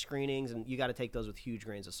test screenings, and you got to take those with huge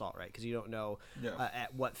grains of salt, right? Because you don't know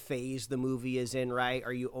at what phase the movie is in, right?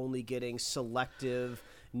 Are you only getting selective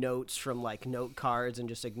notes from note cards and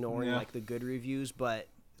just ignoring the good reviews? But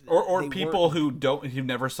or people who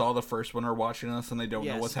never saw the first one are watching us and they don't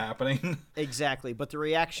know what's happening. Exactly, but the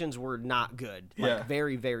reactions were not good.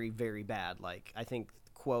 Very, very, very bad. I think,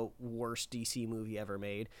 quote, worst DC movie ever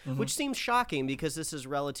made, which seems shocking because this is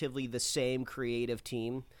relatively the same creative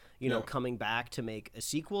team, coming back to make a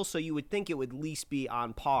sequel. So you would think it would at least be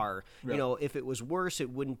on par. Yeah. If it was worse,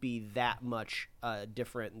 it wouldn't be that much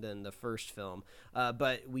different than the first film.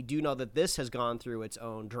 But we do know that this has gone through its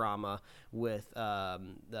own drama with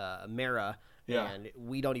Mara. Yeah. And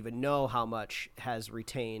we don't even know how much has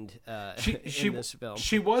retained in this film.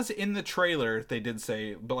 She was in the trailer, they did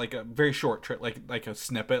say, but a very short like a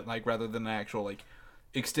snippet, rather than an actual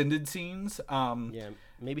extended scenes. Yeah,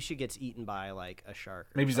 maybe she gets eaten by a shark.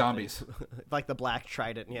 Maybe zombies. Like the black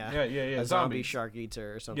trident. Yeah. A zombie shark eats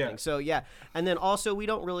her or something. Yeah. So and then also we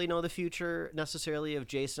don't really know the future necessarily of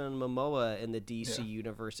Jason Momoa in the DC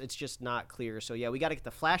universe. It's just not clear. So we got to get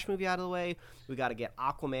the Flash movie out of the way. We got to get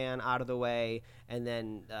Aquaman out of the way, and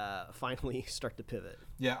then finally start to pivot.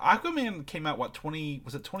 Yeah, Aquaman came out was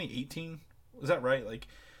it 2018? Was that right?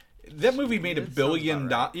 That movie made $1 billion.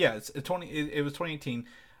 Right. Yeah, it was 2018.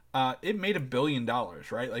 It made $1 billion,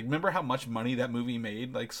 right? Remember how much money that movie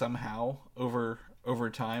made? Somehow over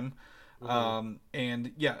time.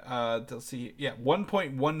 Mm-hmm. Let's see. Yeah,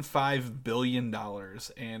 $1.15 billion.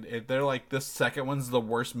 And if they're this second one's the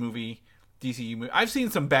worst movie DCU movie. I've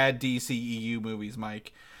seen some bad DCEU movies,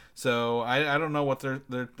 Mike. So I don't know what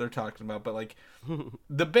they're talking about, but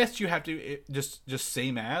the best you have to just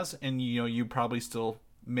same as, and you probably still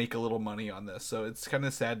make a little money on this. So it's kind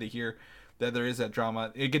of sad to hear that there is that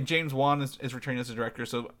drama. Again, James Wan is returning as a director,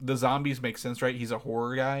 so the zombies make sense, right? He's a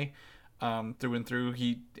horror guy through and through.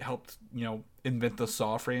 He helped invent the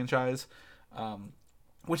Saw franchise,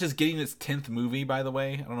 which is getting its 10th movie, by the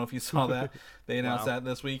way. I don't know if you saw that. They announced that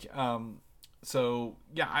this week. So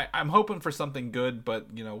yeah, I'm hoping for something good, but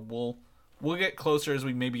we'll get closer as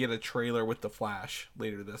we maybe get a trailer with the Flash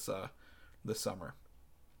later this summer.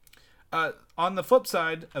 On the flip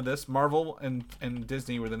side of this, Marvel and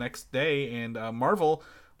Disney were the next day, and Marvel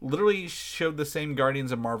literally showed the same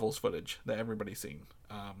Guardians of Marvel's footage that everybody's seen.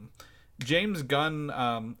 James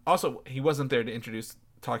Gunn, also, he wasn't there to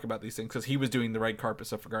talk about these things because he was doing the red carpet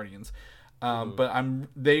stuff for Guardians. But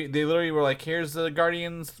they literally were here's the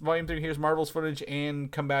Guardians Volume 3, here's Marvel's footage,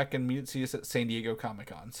 and come back and see us at San Diego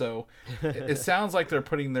Comic-Con. So it sounds like they're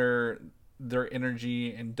putting their their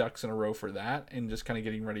energy and ducks in a row for that, and just kind of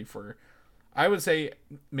getting ready for, I would say,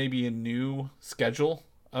 maybe a new schedule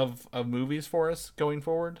of movies for us going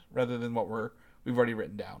forward, rather than what we've already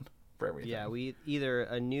written down for everything. Yeah, we either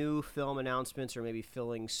a new film announcements or maybe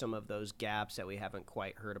filling some of those gaps that we haven't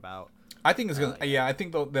quite heard about. I think it's gonna. I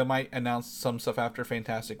think they might announce some stuff after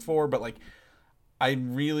Fantastic Four, but like, I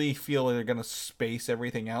really feel they're gonna space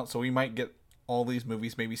everything out, so we might get all these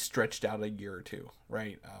movies maybe stretched out a year or two,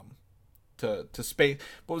 right? To space.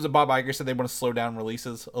 What was it? Bob Iger said they want to slow down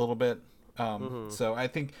releases a little bit. So I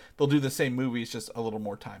think they'll do the same movies, just a little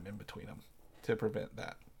more time in between them to prevent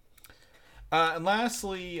that. And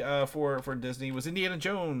lastly, for Disney was Indiana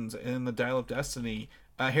Jones and the Dial of Destiny.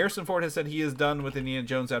 Harrison Ford has said he is done with Indiana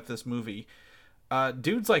Jones after this movie.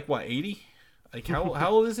 Dude's like, what, 80? Like, how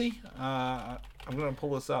old is he? I'm gonna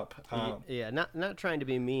pull this up. Not trying to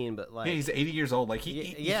be mean, but like, yeah, he's 80 years old. Like,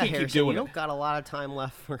 he can't Harrison, keep doing you don't it. got a lot of time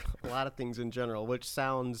left for a lot of things in general, which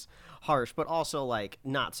sounds harsh, but also like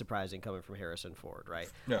not surprising coming from Harrison Ford, right?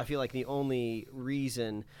 Yeah. I feel like the only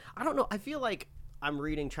reason, I don't know, I feel like I'm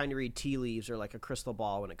trying to read tea leaves or like a crystal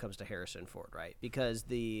ball when it comes to Harrison Ford, right? Because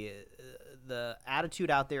the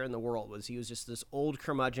attitude out there in the world was he was just this old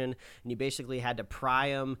curmudgeon, and you basically had to pry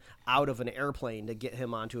him out of an airplane to get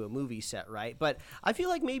him onto a movie set, right? But I feel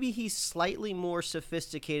like maybe he's slightly more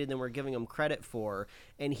sophisticated than we're giving him credit for,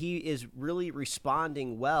 and he is really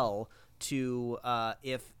responding well to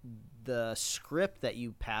if the script that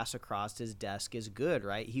you pass across his desk is good,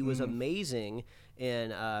 right? He was amazing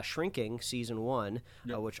in Shrinking season 1,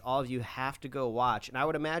 which all of you have to go watch. And I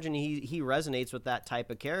would imagine he resonates with that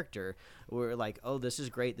type of character. We're like, oh, this is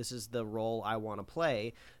great. This is the role I want to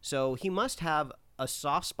play. So he must have a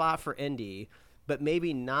soft spot for Indy, but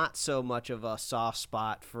maybe not so much of a soft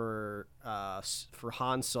spot for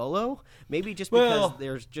Han Solo. Maybe just because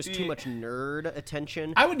there's just too much nerd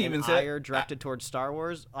attention. I wouldn't even say directed towards Star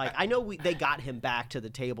Wars. Like, I know they got him back to the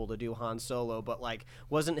table to do Han Solo, but like,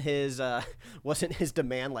 wasn't his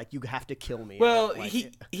demand like, you have to kill me? Well, like,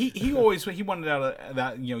 he always wanted out of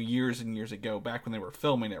that, years and years ago, back when they were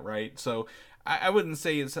filming it, right? So I wouldn't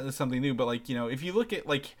say it's something new, but like, if you look at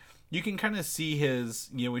like, you can kind of see his,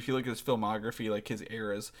 if you look at his filmography, like his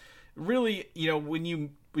eras, really, when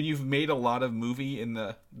you've made a lot of movie in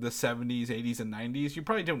the 70s, 80s, and 90s, you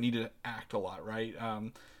probably don't need to act a lot, right?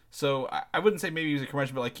 So I wouldn't say maybe he was a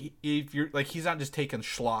commercial, but like, if you're like, he's not just taking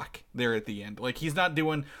schlock there at the end. Like, he's not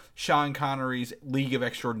doing Sean Connery's League of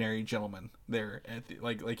Extraordinary Gentlemen there at the,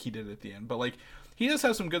 like he did at the end. But like, he does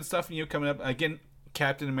have some good stuff, coming up. Again,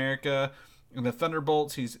 Captain America. In the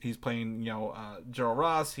Thunderbolts, he's playing, Gerald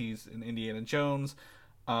Ross. He's in Indiana Jones.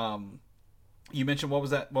 You mentioned what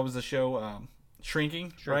was the show?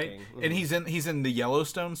 Shrinking, right? Mm-hmm. And he's in the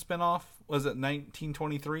Yellowstone spinoff. Was it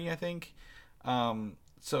 1923? I think.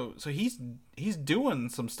 So he's doing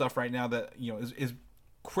some stuff right now that is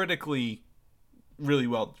critically really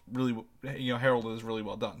well, heralded is really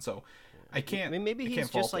well done. So I can't. I mean, maybe he's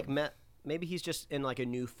just like Maybe he's just in like a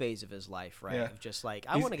new phase of his life, right? Yeah. Of just like,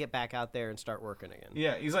 I want to get back out there and start working again.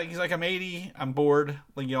 Yeah, he's like, I'm 80, I'm bored.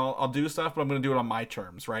 Like, I'll do stuff, but I'm going to do it on my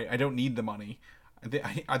terms, right? I don't need the money.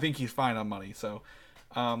 I think he's fine on money. So,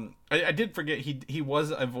 I did forget he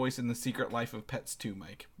was a voice in The Secret Life of Pets 2,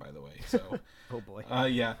 Mike, by the way. So, oh boy.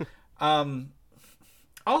 Yeah.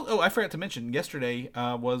 I forgot to mention, yesterday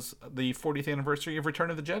was the 40th anniversary of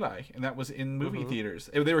Return of the Jedi, and that was in movie theaters.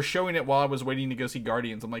 They were showing it while I was waiting to go see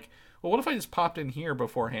Guardians. I'm like, well, what if I just popped in here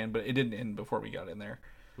beforehand? But it didn't end before we got in there,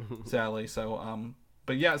 sadly. So,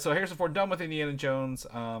 but yeah, so Harrison Ford done with Indiana Jones.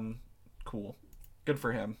 Cool. Good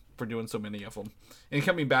for him for doing so many of them. And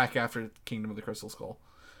coming back after Kingdom of the Crystal Skull.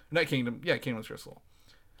 Not Kingdom, yeah, Kingdom of the Crystal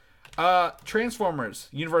Skull. Transformers,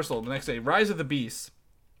 Universal, the next day. Rise of the Beasts.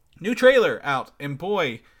 New trailer out, and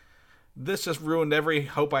boy, this just ruined every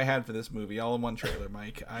hope I had for this movie, all in one trailer,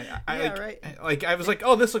 Mike. I was like,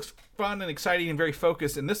 oh, this looks fun and exciting and very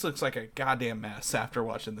focused, and this looks like a goddamn mess after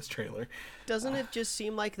watching this trailer. Doesn't it just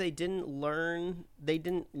seem like they didn't learn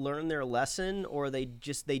their lesson, or they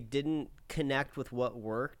didn't connect with what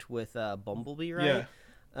worked with Bumblebee, right?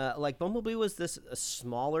 Yeah. Like, Bumblebee was a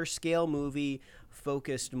smaller scale movie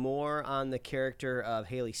focused more on the character of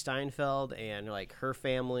Haley Steinfeld and like her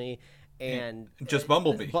family and just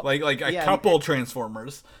Bumblebee, like a couple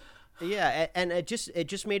Transformers. Yeah, and it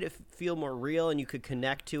just made it feel more real, and you could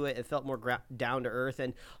connect to it. It felt more down to earth,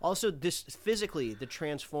 and also physically the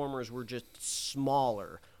Transformers were just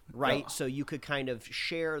smaller right? So you could kind of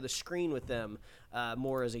share the screen with them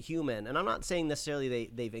more as a human. And I'm not saying necessarily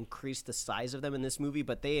they've increased the size of them in this movie,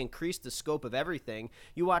 but they increased the scope of everything.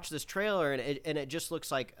 You watch this trailer, and it just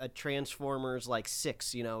looks like a Transformers like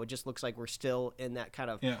 6. You know, it just looks like we're still in that kind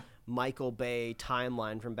of Michael Bay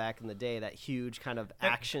timeline from back in the day. That huge kind of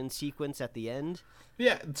action sequence at the end.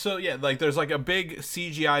 Yeah, so like there's like a big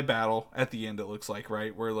CGI battle at the end. It looks like,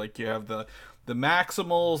 right, where like you have the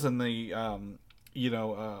Maximals and the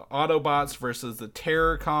Autobots versus the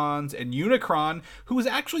Terrorcons and Unicron, who is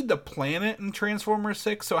actually the planet in Transformers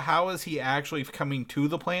 6. So how is he actually coming to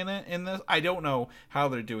the planet in this? I don't know how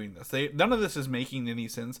they're doing this. None of this is making any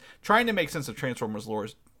sense. Trying to make sense of Transformers lore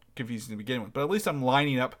is confusing to begin with, but at least I'm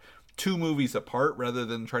lining up 2 movies apart rather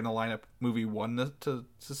than trying to line up movie 1 to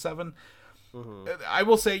 7. I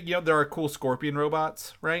will say, there are cool Scorpion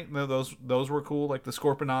robots, right? Those were cool, like the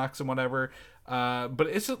Scorponok and whatever. But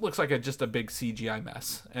it just looks like just a big CGI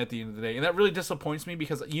mess at the end of the day, and that really disappoints me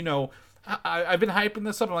because I've been hyping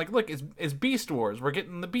this up. I'm like, look, it's Beast Wars. We're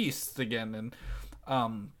getting the beasts again, and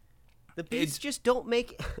the beasts just don't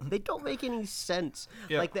make any sense.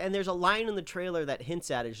 Yeah. And there's a line in the trailer that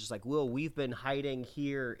hints at it. It's just like, Will, we've been hiding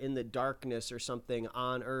here in the darkness or something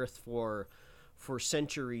on Earth for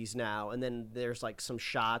centuries now, and then there's like some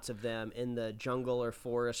shots of them in the jungle or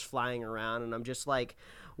forest flying around, and I'm just like,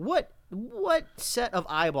 what set of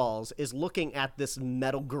eyeballs is looking at this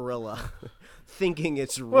metal gorilla thinking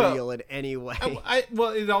it's real in any way?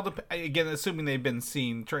 It all depends. Again, assuming they've been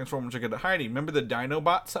seen, Transformers are good at hiding. Remember the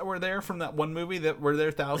Dinobots that were there from that one movie that were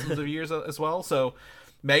there thousands of years as well? So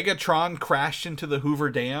Megatron crashed into the Hoover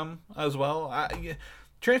Dam as well.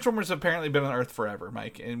 Transformers have apparently been on Earth forever,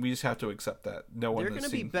 Mike, and we just have to accept that. They're going to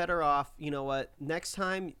be better off. You know what? Next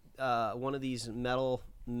time one of these metal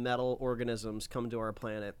organisms come to our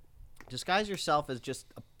planet, disguise yourself as just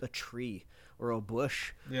a tree or a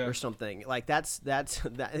bush or something. Like that's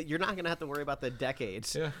you're not going to have to worry about the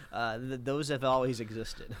decades. Yeah. Those have always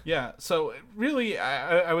existed. Yeah. So really,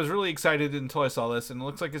 I was really excited until I saw this, and it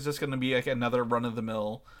looks like it's just going to be like another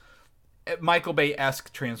run-of-the-mill Michael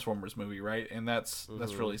Bay-esque Transformers movie, right? And that's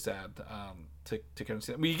really sad to kind of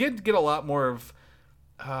see that. We get a lot more of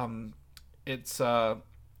it's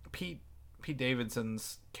Pete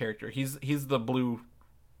Davidson's character. He's the blue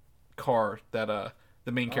car that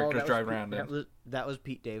the main character's driving around in. That was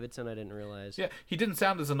Pete Davidson. I didn't realize. Yeah, he didn't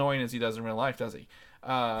sound as annoying as he does in real life, does he?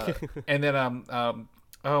 And then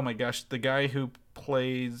oh my gosh, the guy who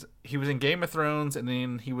he was in Game of Thrones, and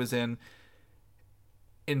then he was in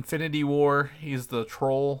Infinity War. He's the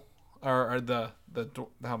troll, or the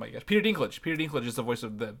oh my gosh, Peter Dinklage. Peter Dinklage is the voice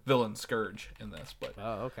of the villain Scourge in this. But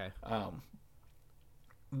okay.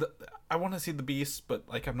 I want to see the Beast, but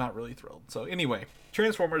I'm not really thrilled. So anyway,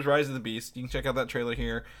 Transformers: Rise of the Beast. You can check out that trailer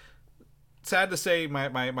here. Sad to say,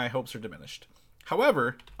 my hopes are diminished.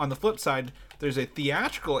 However, on the flip side, there's a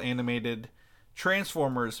theatrical animated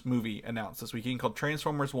Transformers movie announced this weekend called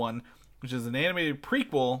Transformers 1, which is an animated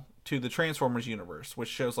prequel to the Transformers universe, which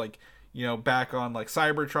shows back on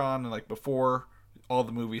Cybertron and before all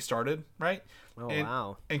the movies started, right?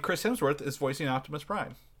 Wow. And Chris Hemsworth is voicing Optimus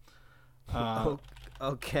Prime.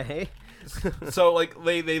 Okay. So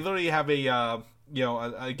they literally have a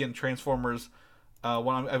again Transformers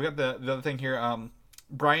one. I've got the other thing here.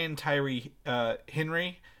 Brian Tyree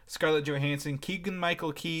Henry, Scarlett Johansson,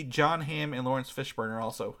 Keegan-Michael Key, John Hamm, and Lawrence Fishburne are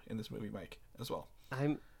also in this movie, Mike, as well.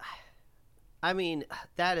 I mean,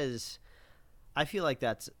 that is, I feel like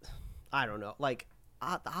that's, I don't know,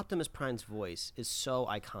 Optimus Prime's voice is so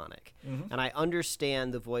iconic, and I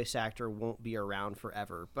understand the voice actor won't be around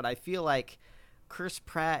forever, but I feel like Chris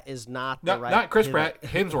Pratt is not the right... Not Chris Pratt,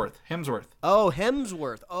 Hemsworth. Oh,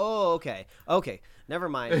 Hemsworth. Oh, okay. Never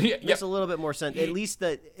mind. Makes a little bit more sense. At least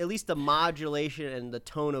the modulation and the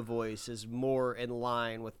tone of voice is more in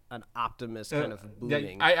line with an Optimus kind of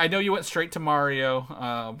booming. Yeah, I know you went straight to Mario,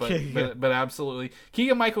 but absolutely.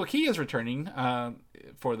 Keegan-Michael Key is returning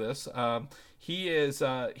for this. He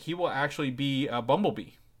will actually be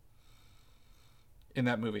Bumblebee in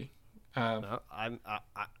that movie. All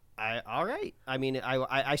right. I mean,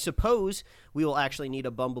 I suppose we will actually need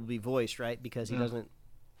a Bumblebee voice, right? Because he doesn't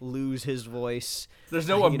lose his voice. There's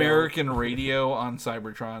no American radio on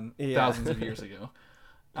Cybertron thousands of years ago.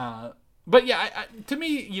 But yeah, to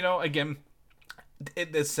me, again,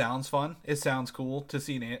 it sounds fun. It sounds cool to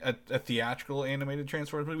see a theatrical animated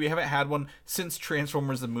Transformers movie. We haven't had one since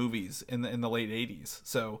Transformers the movies in the late '80s.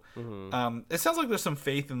 So it sounds like there's some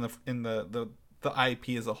faith in the IP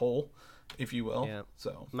as a whole, if you will. Yeah.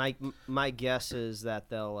 So my guess is that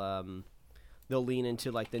they'll lean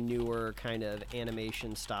into the newer kind of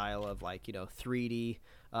animation style of 3D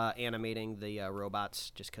animating the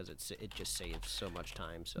robots, just because it just saves so much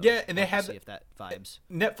time. So yeah, and they we'll had see if that vibes.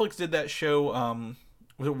 Netflix did that show.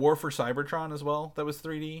 Was it War for Cybertron as well? That was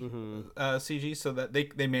 3D CG, so that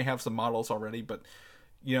they may have some models already, but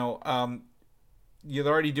they're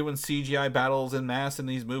already doing CGI battles en masse in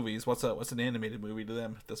these movies. What's an animated movie to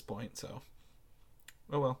them at this point? So,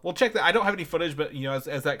 oh well, we'll check that. I don't have any footage, but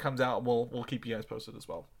as that comes out, we'll keep you guys posted as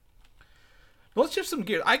well. Let's shift some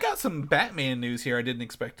gears. I got some Batman news here I didn't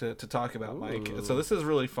expect to talk about, Mike. So this is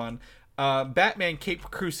really fun. Batman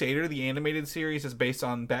Caped Crusader, the animated series, is based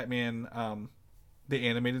on Batman, the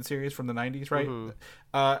animated series from the 90s, right?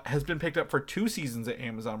 Has been picked up for 2 seasons at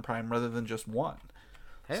Amazon Prime rather than just 1.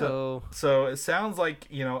 Hello. So it sounds like,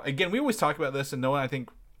 again, we always talk about this, and no one, I think,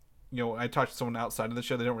 I talked to someone outside of the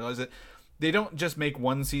show, they don't realize it. They don't just make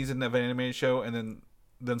 1 season of an animated show and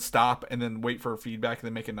then stop and then wait for feedback and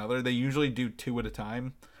then make another. They usually do 2 at a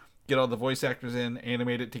time, get all the voice actors in,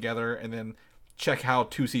 animate it together, and then check how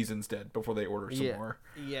 2 seasons did before they order some more.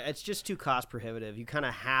 Yeah, it's just too cost prohibitive. You kind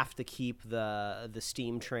of have to keep the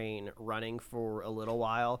steam train running for a little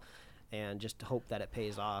while and just hope that it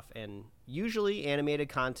pays off. And usually animated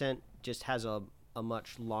content just has a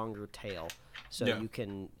much longer tail. So you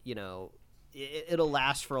can, it'll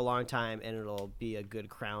last for a long time and it'll be a good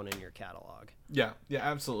crown in your catalog. Yeah,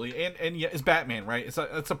 absolutely. And yeah, it's Batman, right? It's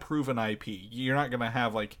a proven IP. You're not going to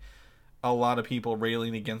have like a lot of people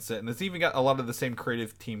railing against it. And it's even got a lot of the same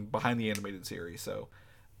creative team behind the animated series. So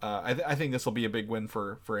I think this will be a big win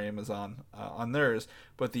for Amazon on theirs.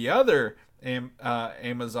 But the other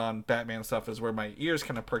Amazon Batman stuff is where my ears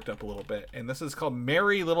kind of perked up a little bit. And this is called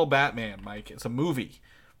Merry Little Batman, Mike. It's a movie,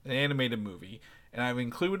 an animated movie. And I've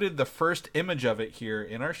included the first image of it here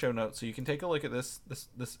in our show notes, so you can take a look at this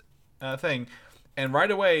thing. And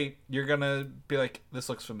right away, you're going to be like, this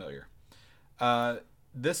looks familiar.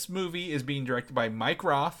 This movie is being directed by Mike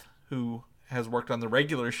Roth, who has worked on the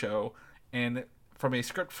regular show, and from a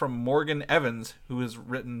script from Morgan Evans, who has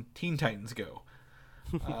written Teen Titans Go.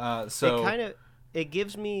 So it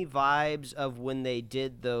gives me vibes of when they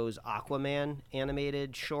did those Aquaman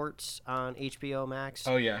animated shorts on HBO Max.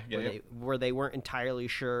 Oh yeah, where they weren't entirely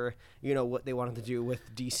sure, what they wanted to do with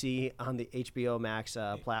DC on the HBO Max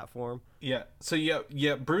platform. Yeah. So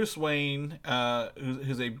Bruce Wayne,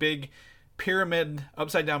 who's a big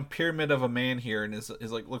upside down pyramid of a man here, and is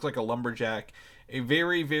like looks like a lumberjack, a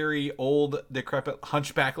very, very old, decrepit,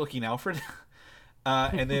 hunchback looking Alfred,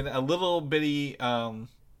 and then a little bitty,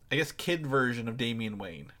 I guess, kid version of Damian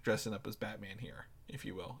Wayne dressing up as Batman here, if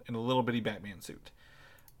you will, in a little bitty Batman suit.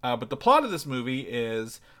 But the plot of this movie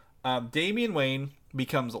is Damian Wayne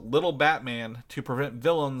becomes Little Batman to prevent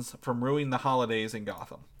villains from ruining the holidays in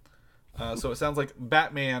Gotham. So it sounds like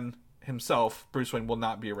Batman himself, Bruce Wayne, will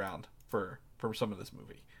not be around for some of this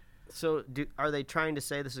movie. So are they trying to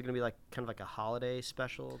say this is going to be like kind of like a holiday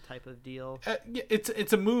special type of deal? Yeah,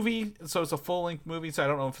 it's a movie, so it's a full-length movie, so I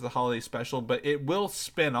don't know if it's a holiday special, but it will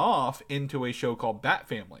spin off into a show called Bat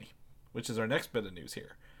Family, which is our next bit of news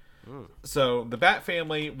here. So the Bat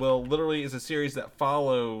Family is a series that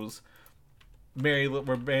follows where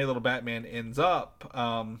Merry Little Batman ends,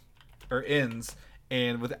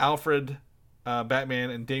 and with Alfred Batman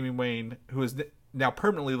and Damian Wayne, who is now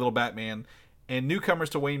permanently Little Batman, and newcomers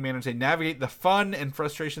to Wayne Manor, they navigate the fun and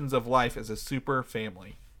frustrations of life as a super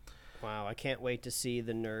family. Wow, I can't wait to see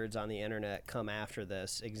the nerds on the internet come after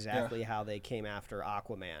this exactly how they came after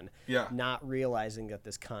Aquaman. Yeah. Not realizing that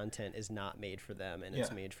this content is not made for them and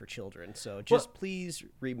it's made for children. So just please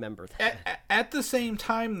remember that. At the same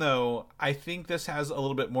time, though, I think this has a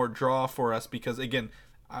little bit more draw for us because, again,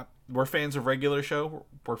 we're fans of regular show.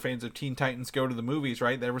 We're fans of Teen Titans Go to the movies,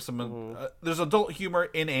 right? There was some there's adult humor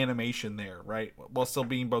in animation there, right? While still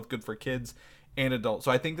being both good for kids and adults.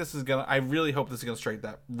 So I think I really hope this is gonna strike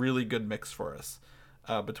that really good mix for us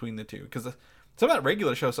between the two, because some of that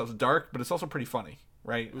regular show stuff's dark, but it's also pretty funny,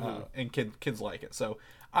 right? And kids like it. So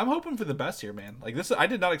I'm hoping for the best here, man. Like this, I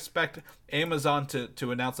did not expect Amazon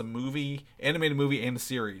to announce a animated movie and a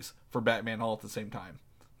series for Batman all at the same time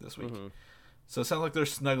this week. So it sounds like they're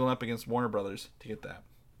snuggling up against Warner Brothers to get that.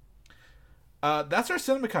 That's our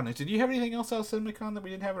Cinemacon news. Did you have anything else out of Cinemacon that we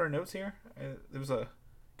didn't have in our notes here? It was a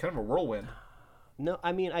kind of a whirlwind. No,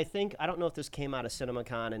 I mean, I don't know if this came out of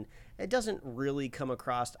Cinemacon, and it doesn't really come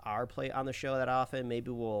across our plate on the show that often.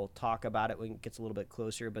 Maybe we'll talk about it when it gets a little bit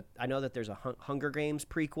closer. But I know that there's a Hunger Games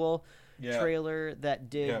prequel trailer that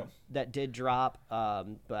did drop.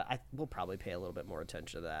 But we'll probably pay a little bit more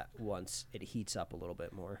attention to that once it heats up a little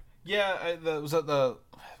bit more. Yeah, was that the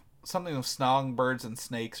something of songbirds and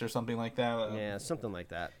snakes or something like that? Yeah, something like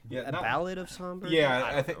that. Yeah, Ballad of Songbirds.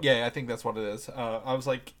 Yeah, I think that's what it is. I was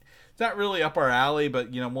like, it's not really up our alley,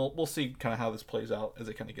 but we'll see kind of how this plays out as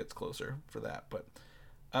it kind of gets closer for that. But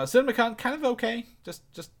Cinemacon kind of okay. Just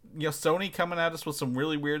Sony coming at us with some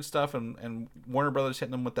really weird stuff, and Warner Brothers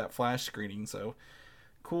hitting them with that Flash screening. So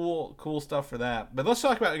cool stuff for that. But let's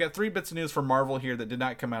talk about. I got 3 bits of news for Marvel here that did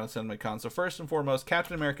not come out of Cinemacon. So first and foremost,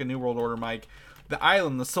 Captain America: New World Order, Mike. The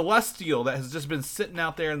island, the Celestial, that has just been sitting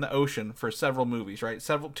out there in the ocean for several movies, right?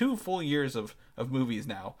 2 full years of movies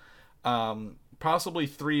now. Possibly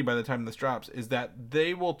 3 by the time this drops. Is that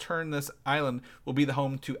they will turn this island will be the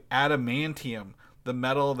home to adamantium, the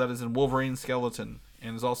metal that is in Wolverine's skeleton,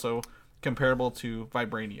 and is also comparable to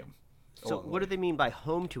vibranium. So what do they mean by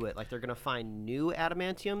home to it? Like they're going to find new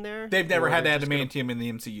adamantium there? They've never had adamantium in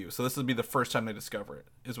the MCU, so this will be the first time they discover it,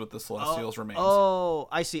 is with the Celestials' remains. Oh,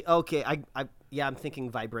 I see. Okay, I'm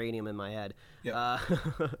thinking vibranium in my head. Yeah.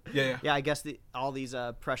 Yeah. I guess all these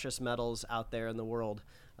precious metals out there in the world.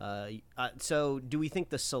 So do we think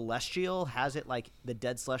the Celestial has it, like the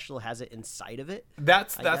dead Celestial has it inside of it?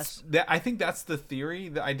 I think that's the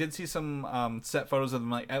theory. I did see some set photos of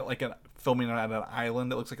them filming at an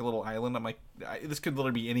island. It looks like a little island. I'm like, this could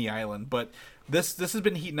literally be any island. But this has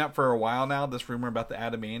been heating up for a while now, this rumor about the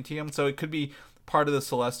adamantium. So it could be part of the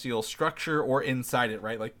Celestial structure or inside it,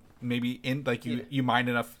 right? Like maybe you mine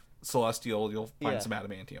enough Celestial, you'll find some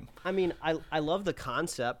adamantium. I mean, I love the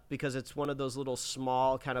concept because it's one of those little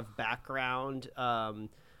small kind of background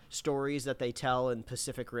stories that they tell in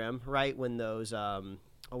Pacific Rim, right? When those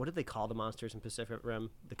what did they call the monsters in Pacific Rim?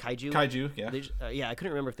 The kaiju? Kaiju, yeah. Yeah, I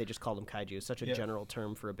couldn't remember if they just called them kaiju. It's such a general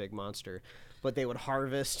term for a big monster. But they would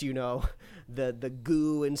harvest, the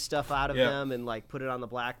goo and stuff out of them and like put it on the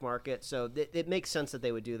black market. So it makes sense that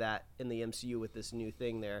they would do that in the MCU with this new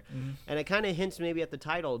thing there. Mm-hmm. And it kind of hints maybe at the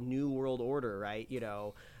title, New World Order, right?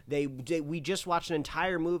 We just watched an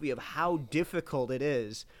entire movie of how difficult it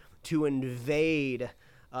is to invade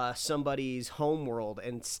somebody's homeworld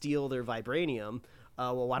and steal their vibranium.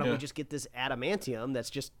 Why don't we just get this adamantium that's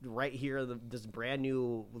just right here, this brand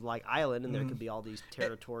new island, and there could be all these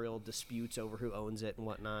territorial disputes over who owns it and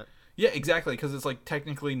whatnot. Yeah, exactly, because it's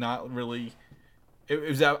technically not really. It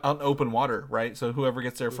was out on open water, right? So whoever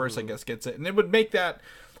gets there first, I guess, gets it, and it would make that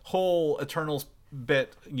whole Eternals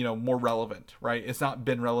bit, more relevant, right? It's not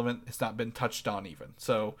been relevant. It's not been touched on even.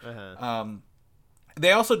 So,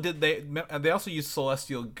 They also used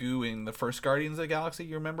celestial goo in the first Guardians of the Galaxy.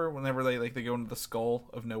 You remember whenever they go into the skull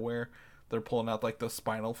of nowhere, they're pulling out the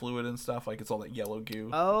spinal fluid and stuff. It's all that yellow goo.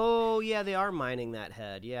 Oh yeah, they are mining that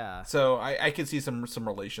head. Yeah. So I could see some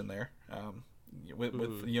relation there. With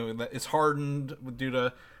it's hardened due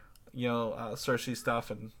to Cersei stuff,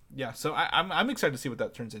 and So I'm excited to see what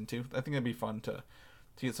that turns into. I think it'd be fun to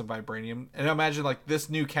get some vibranium, and imagine this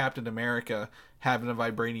new Captain America having a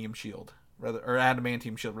vibranium shield. Or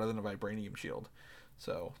adamantium shield rather than a vibranium shield.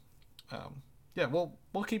 So,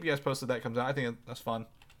 we'll keep you guys posted that comes out. I think that's fun.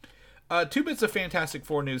 2 bits of Fantastic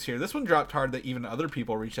Four news here. This one dropped hard that even other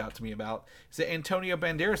people reached out to me about. Is that Antonio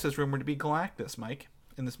Banderas is rumored to be Galactus, Mike,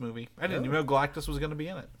 in this movie. I didn't even know Galactus was going to be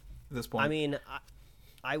in it at this point. I mean,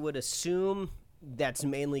 I would assume that's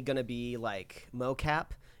mainly going to be mocap.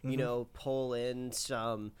 Pull in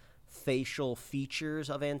some facial features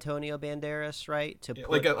of Antonio Banderas, right? To put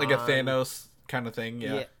like a Thanos kind of thing,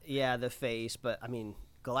 yeah, the face. But I mean,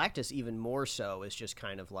 Galactus even more so is just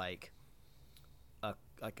kind of like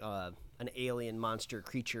an alien monster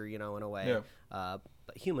creature, in a way, but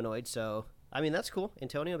humanoid. So I mean, that's cool.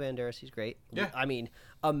 Antonio Banderas, he's great. Yeah, I mean,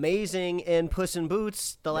 amazing in Puss in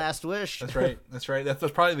Boots: The Last Wish. That's right. That's right. That's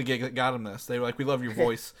probably the gig that got him this. They were like, "We love your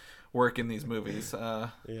voice work in these movies."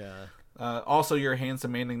 Also, you're a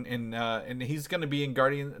handsome man, and he's going to be in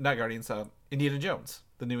Indiana Jones,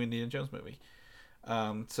 the new Indiana Jones movie.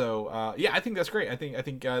 I think that's great. I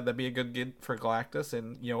think that'd be a good gig for Galactus,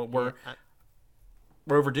 and we're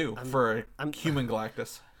overdue for a human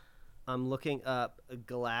Galactus. I'm looking up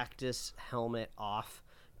Galactus helmet off.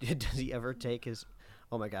 Does he ever take his?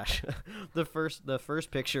 Oh my gosh, the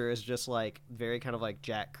first picture is just very kind of like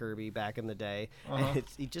Jack Kirby back in the day, and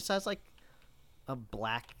he just has a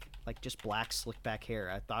black. Just black slick back hair.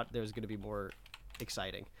 I thought there was going to be more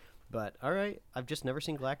exciting. But, all right. I've just never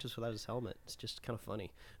seen Galactus without his helmet. It's just kind of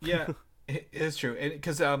funny. Yeah, it is true.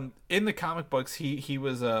 Because in the comic books, he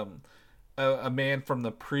was a man from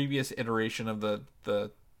the previous iteration of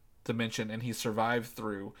the dimension, and he survived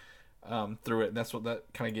through it. And that's what that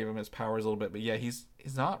kind of gave him his powers a little bit. But, yeah, he's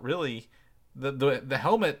not really... The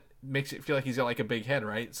helmet makes it feel like he's got a big head,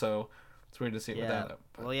 right? So... It's weird to see it with that.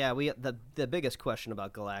 But. Well, yeah, the biggest question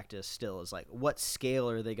about Galactus still is what scale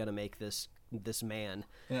are they going to make this man?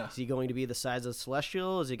 Yeah. Is he going to be the size of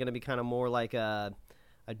Celestial? Is he going to be kind of more like a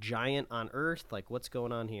a giant on Earth? Like, what's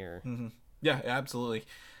going on here? Mm-hmm. Yeah, absolutely.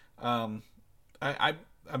 I'm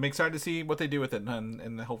excited to see what they do with it,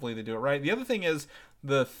 and hopefully they do it right. The other thing is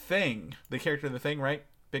the character of the Thing, right?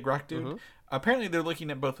 Big rock dude. Mm-hmm. Apparently, they're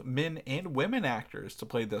looking at both men and women actors to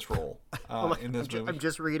play this role in this movie. I'm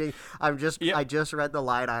just reading. I just read the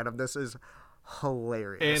line item. This is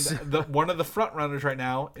hilarious. And one of the front runners right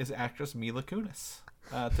now is actress Mila Kunis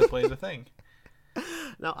to play the Thing.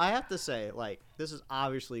 Now, I have to say, like, this is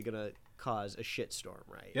obviously going to cause a shitstorm,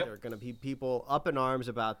 right? Yep. There are going to be people up in arms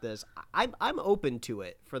about this. I'm open to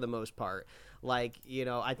it for the most part. Like, you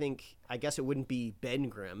know, I guess it wouldn't be Ben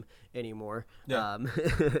Grimm anymore. Yeah.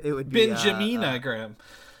 It would be Benjamina Grimm.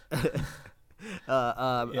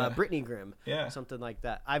 Brittany Grimm. Yeah. Something like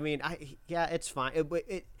that. I mean, it's fine. It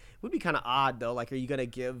would be kind of odd though. Like, are you gonna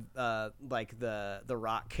give like the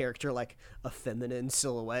Rock character like a feminine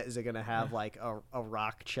silhouette? Is it gonna have like a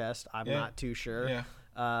rock chest? I'm not too sure.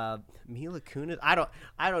 Yeah. Mila Kunis. I don't.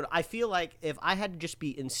 I feel like if I had to just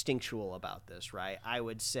be instinctual about this, right? I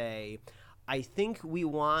would say, I think we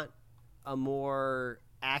want a more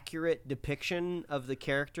accurate depiction of the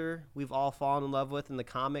character we've all fallen in love with in the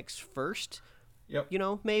comics first. Yep. You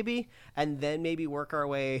know, maybe, and then maybe work our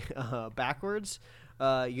way backwards.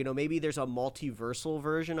 You know, maybe there's a multiversal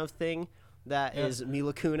version of Thing that is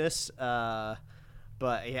Mila Kunis.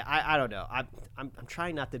 But yeah, I don't know. I'm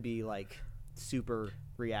trying not to be like super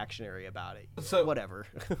reactionary about it. So whatever.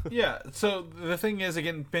 Yeah. So the thing is,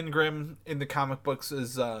 again, Ben Grimm in the comic books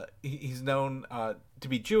is he's known to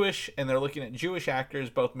be Jewish, and they're looking at Jewish actors,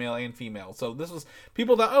 both male and female. So this was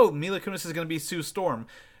people thought, oh, Mila Kunis is going to be Sue Storm.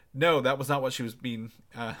 No, that was not what she was being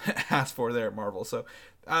asked for there at Marvel. So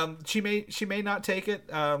she may not take it.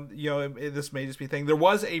 You know, this may just be a thing. There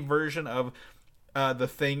was a version of the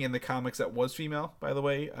Thing in the comics that was female, by the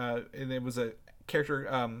way, and it was a character.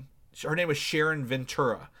 Her name was Sharon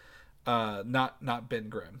Ventura, not Ben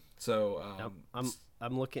Grimm. So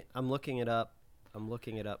I'm looking it up. I'm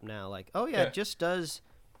looking it up now. Like, oh yeah, it just does.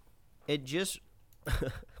 It just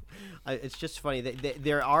it's just funny.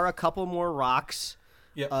 There are a couple more rocks.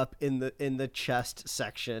 Yep. Up in the chest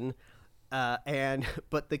section, but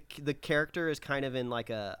the character is kind of in like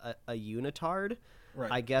a unitard,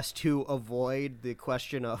 right. I guess, to avoid the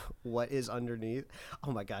question of what is underneath.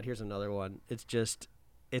 Oh my God, here's another one.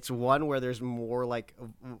 It's one where there's more like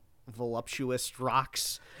voluptuous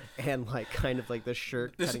rocks and like kind of like the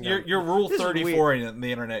shirt. You're rule 34 in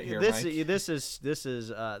the internet here, Mike. This is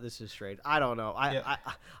strange. I don't know.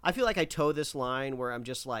 I feel like I toe this line where I'm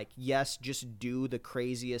just like, yes, just do the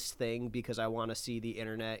craziest thing because I want to see the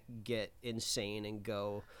internet get insane and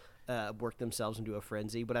go work themselves into a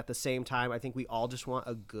frenzy. But at the same time, I think we all just want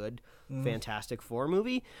a good Fantastic Four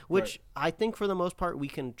movie, which I think for the most part we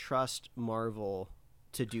can trust Marvel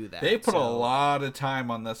to do that. They put a lot of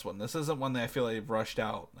time on this one. This isn't one that I feel like they've rushed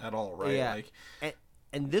out at all, right? Yeah.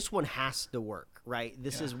 And this one has to work, right?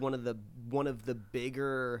 This is one of the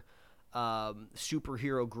bigger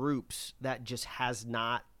superhero groups that just has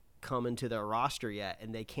not come into their roster yet,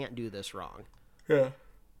 and they can't do this wrong. Yeah.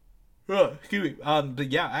 Excuse me.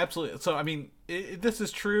 But yeah, absolutely. So I mean, this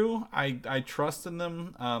is true. I trust in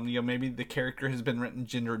them. You know, maybe the character has been written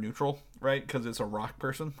gender neutral, right? Because it's a rock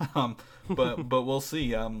person. But we'll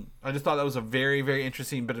see. I just thought that was a very, very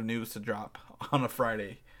interesting bit of news to drop on a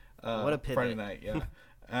Friday. What a pivot. Friday night. Yeah,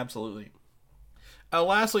 absolutely.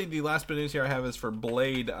 Lastly, the last bit of news here I have is for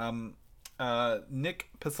Blade. Nick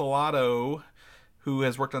Pizzolatto, who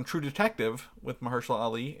has worked on True Detective with Mahershala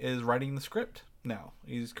Ali, is writing the script now.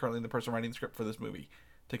 He's currently the person writing the script for this movie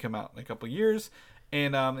to come out in a couple of years.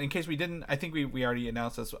 And in case we didn't, I think we already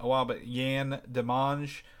announced this a while, but Yan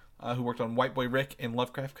Demange, who worked on White Boy Rick and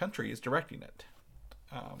Lovecraft Country, is directing it.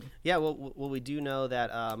 Yeah, well, we do know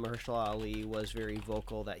that Mahershala Ali was very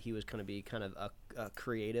vocal that he was going to be kind of a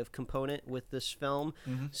creative component with this film.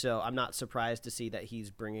 Mm-hmm. So I'm not surprised to see that he's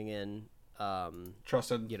bringing in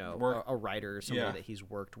trusted, a writer, somebody that he's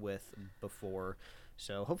worked with before.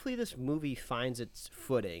 So hopefully this movie finds its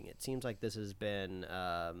footing. It seems like this has been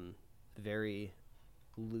very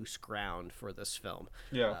loose ground for this film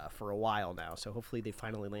for a while now. So hopefully they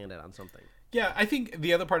finally landed on something. Yeah, I think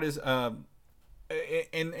the other part is,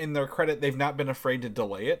 in their credit, they've not been afraid to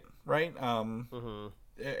delay it, right?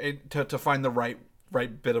 To find the right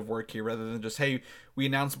bit of work here, rather than just, hey, we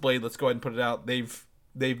announced Blade, let's go ahead and put it out.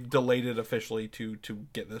 They've delayed it officially to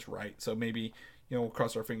get this right. So maybe we'll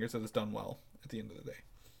cross our fingers that it's done well at the end of the day.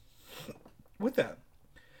 With that,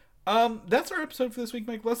 that's our episode for this week,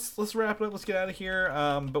 Mike. Let's wrap it up. Let's get out of here.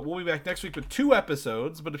 But we'll be back next week with 2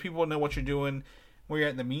 episodes. But if people want to know what you're doing, where you're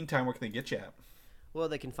at in the meantime, where can they get you at? Well,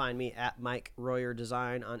 they can find me at Mike Royer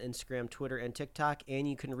Design on Instagram, Twitter, and TikTok. And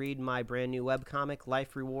you can read my brand new webcomic,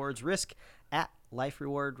 Life Rewards Risk, at Life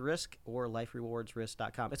Reward Risk or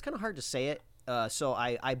liferewardsrisk.com. It's kind of hard to say it. So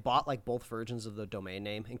I bought like both versions of the domain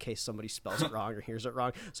name in case somebody spells it wrong or hears it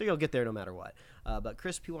wrong. So you'll get there no matter what. But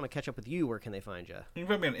Chris, if you want to catch up with you, where can they find you? You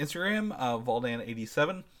can find me on Instagram,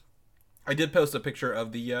 Valdan87. I did post a picture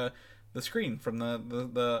of the screen from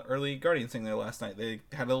the early Guardians thing there last night. They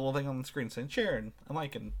had a little thing on the screen saying share and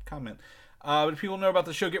like and comment. But if people know about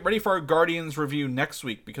the show, get ready for our Guardians review next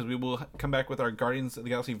week, because we will come back with our Guardians of the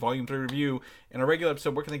Galaxy Volume 3 review in a regular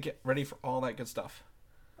episode. Where can they get ready for all that good stuff?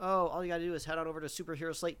 Oh, all you got to do is head on over to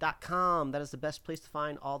superheroslate.com. That is the best place to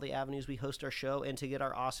find all the avenues we host our show and to get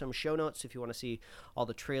our awesome show notes. If you want to see all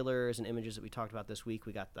the trailers and images that we talked about this week,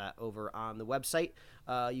 we got that over on the website.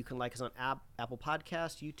 You can like us on Apple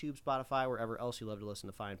Podcasts, YouTube, Spotify, wherever else you love to listen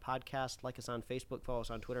to fine podcasts. Like us on Facebook, follow us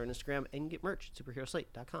on Twitter and Instagram, and get merch at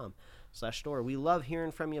superheroslate.com/store. We love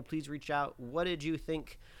hearing from you. Please reach out. What did you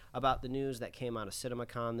think about the news that came out of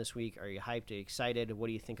Cinemacon this week? Are you hyped? Are you excited? What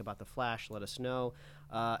do you think about The Flash? Let us know.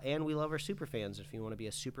 And we love our super fans. If you want to be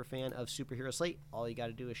a super fan of Superhero Slate, all you got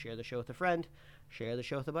to do is share the show with a friend, share the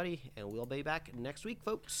show with a buddy, and we'll be back next week,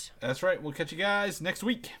 folks. That's right. We'll catch you guys next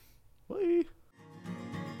week. Bye.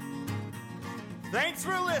 Thanks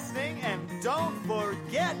for listening, and don't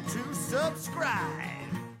forget to subscribe.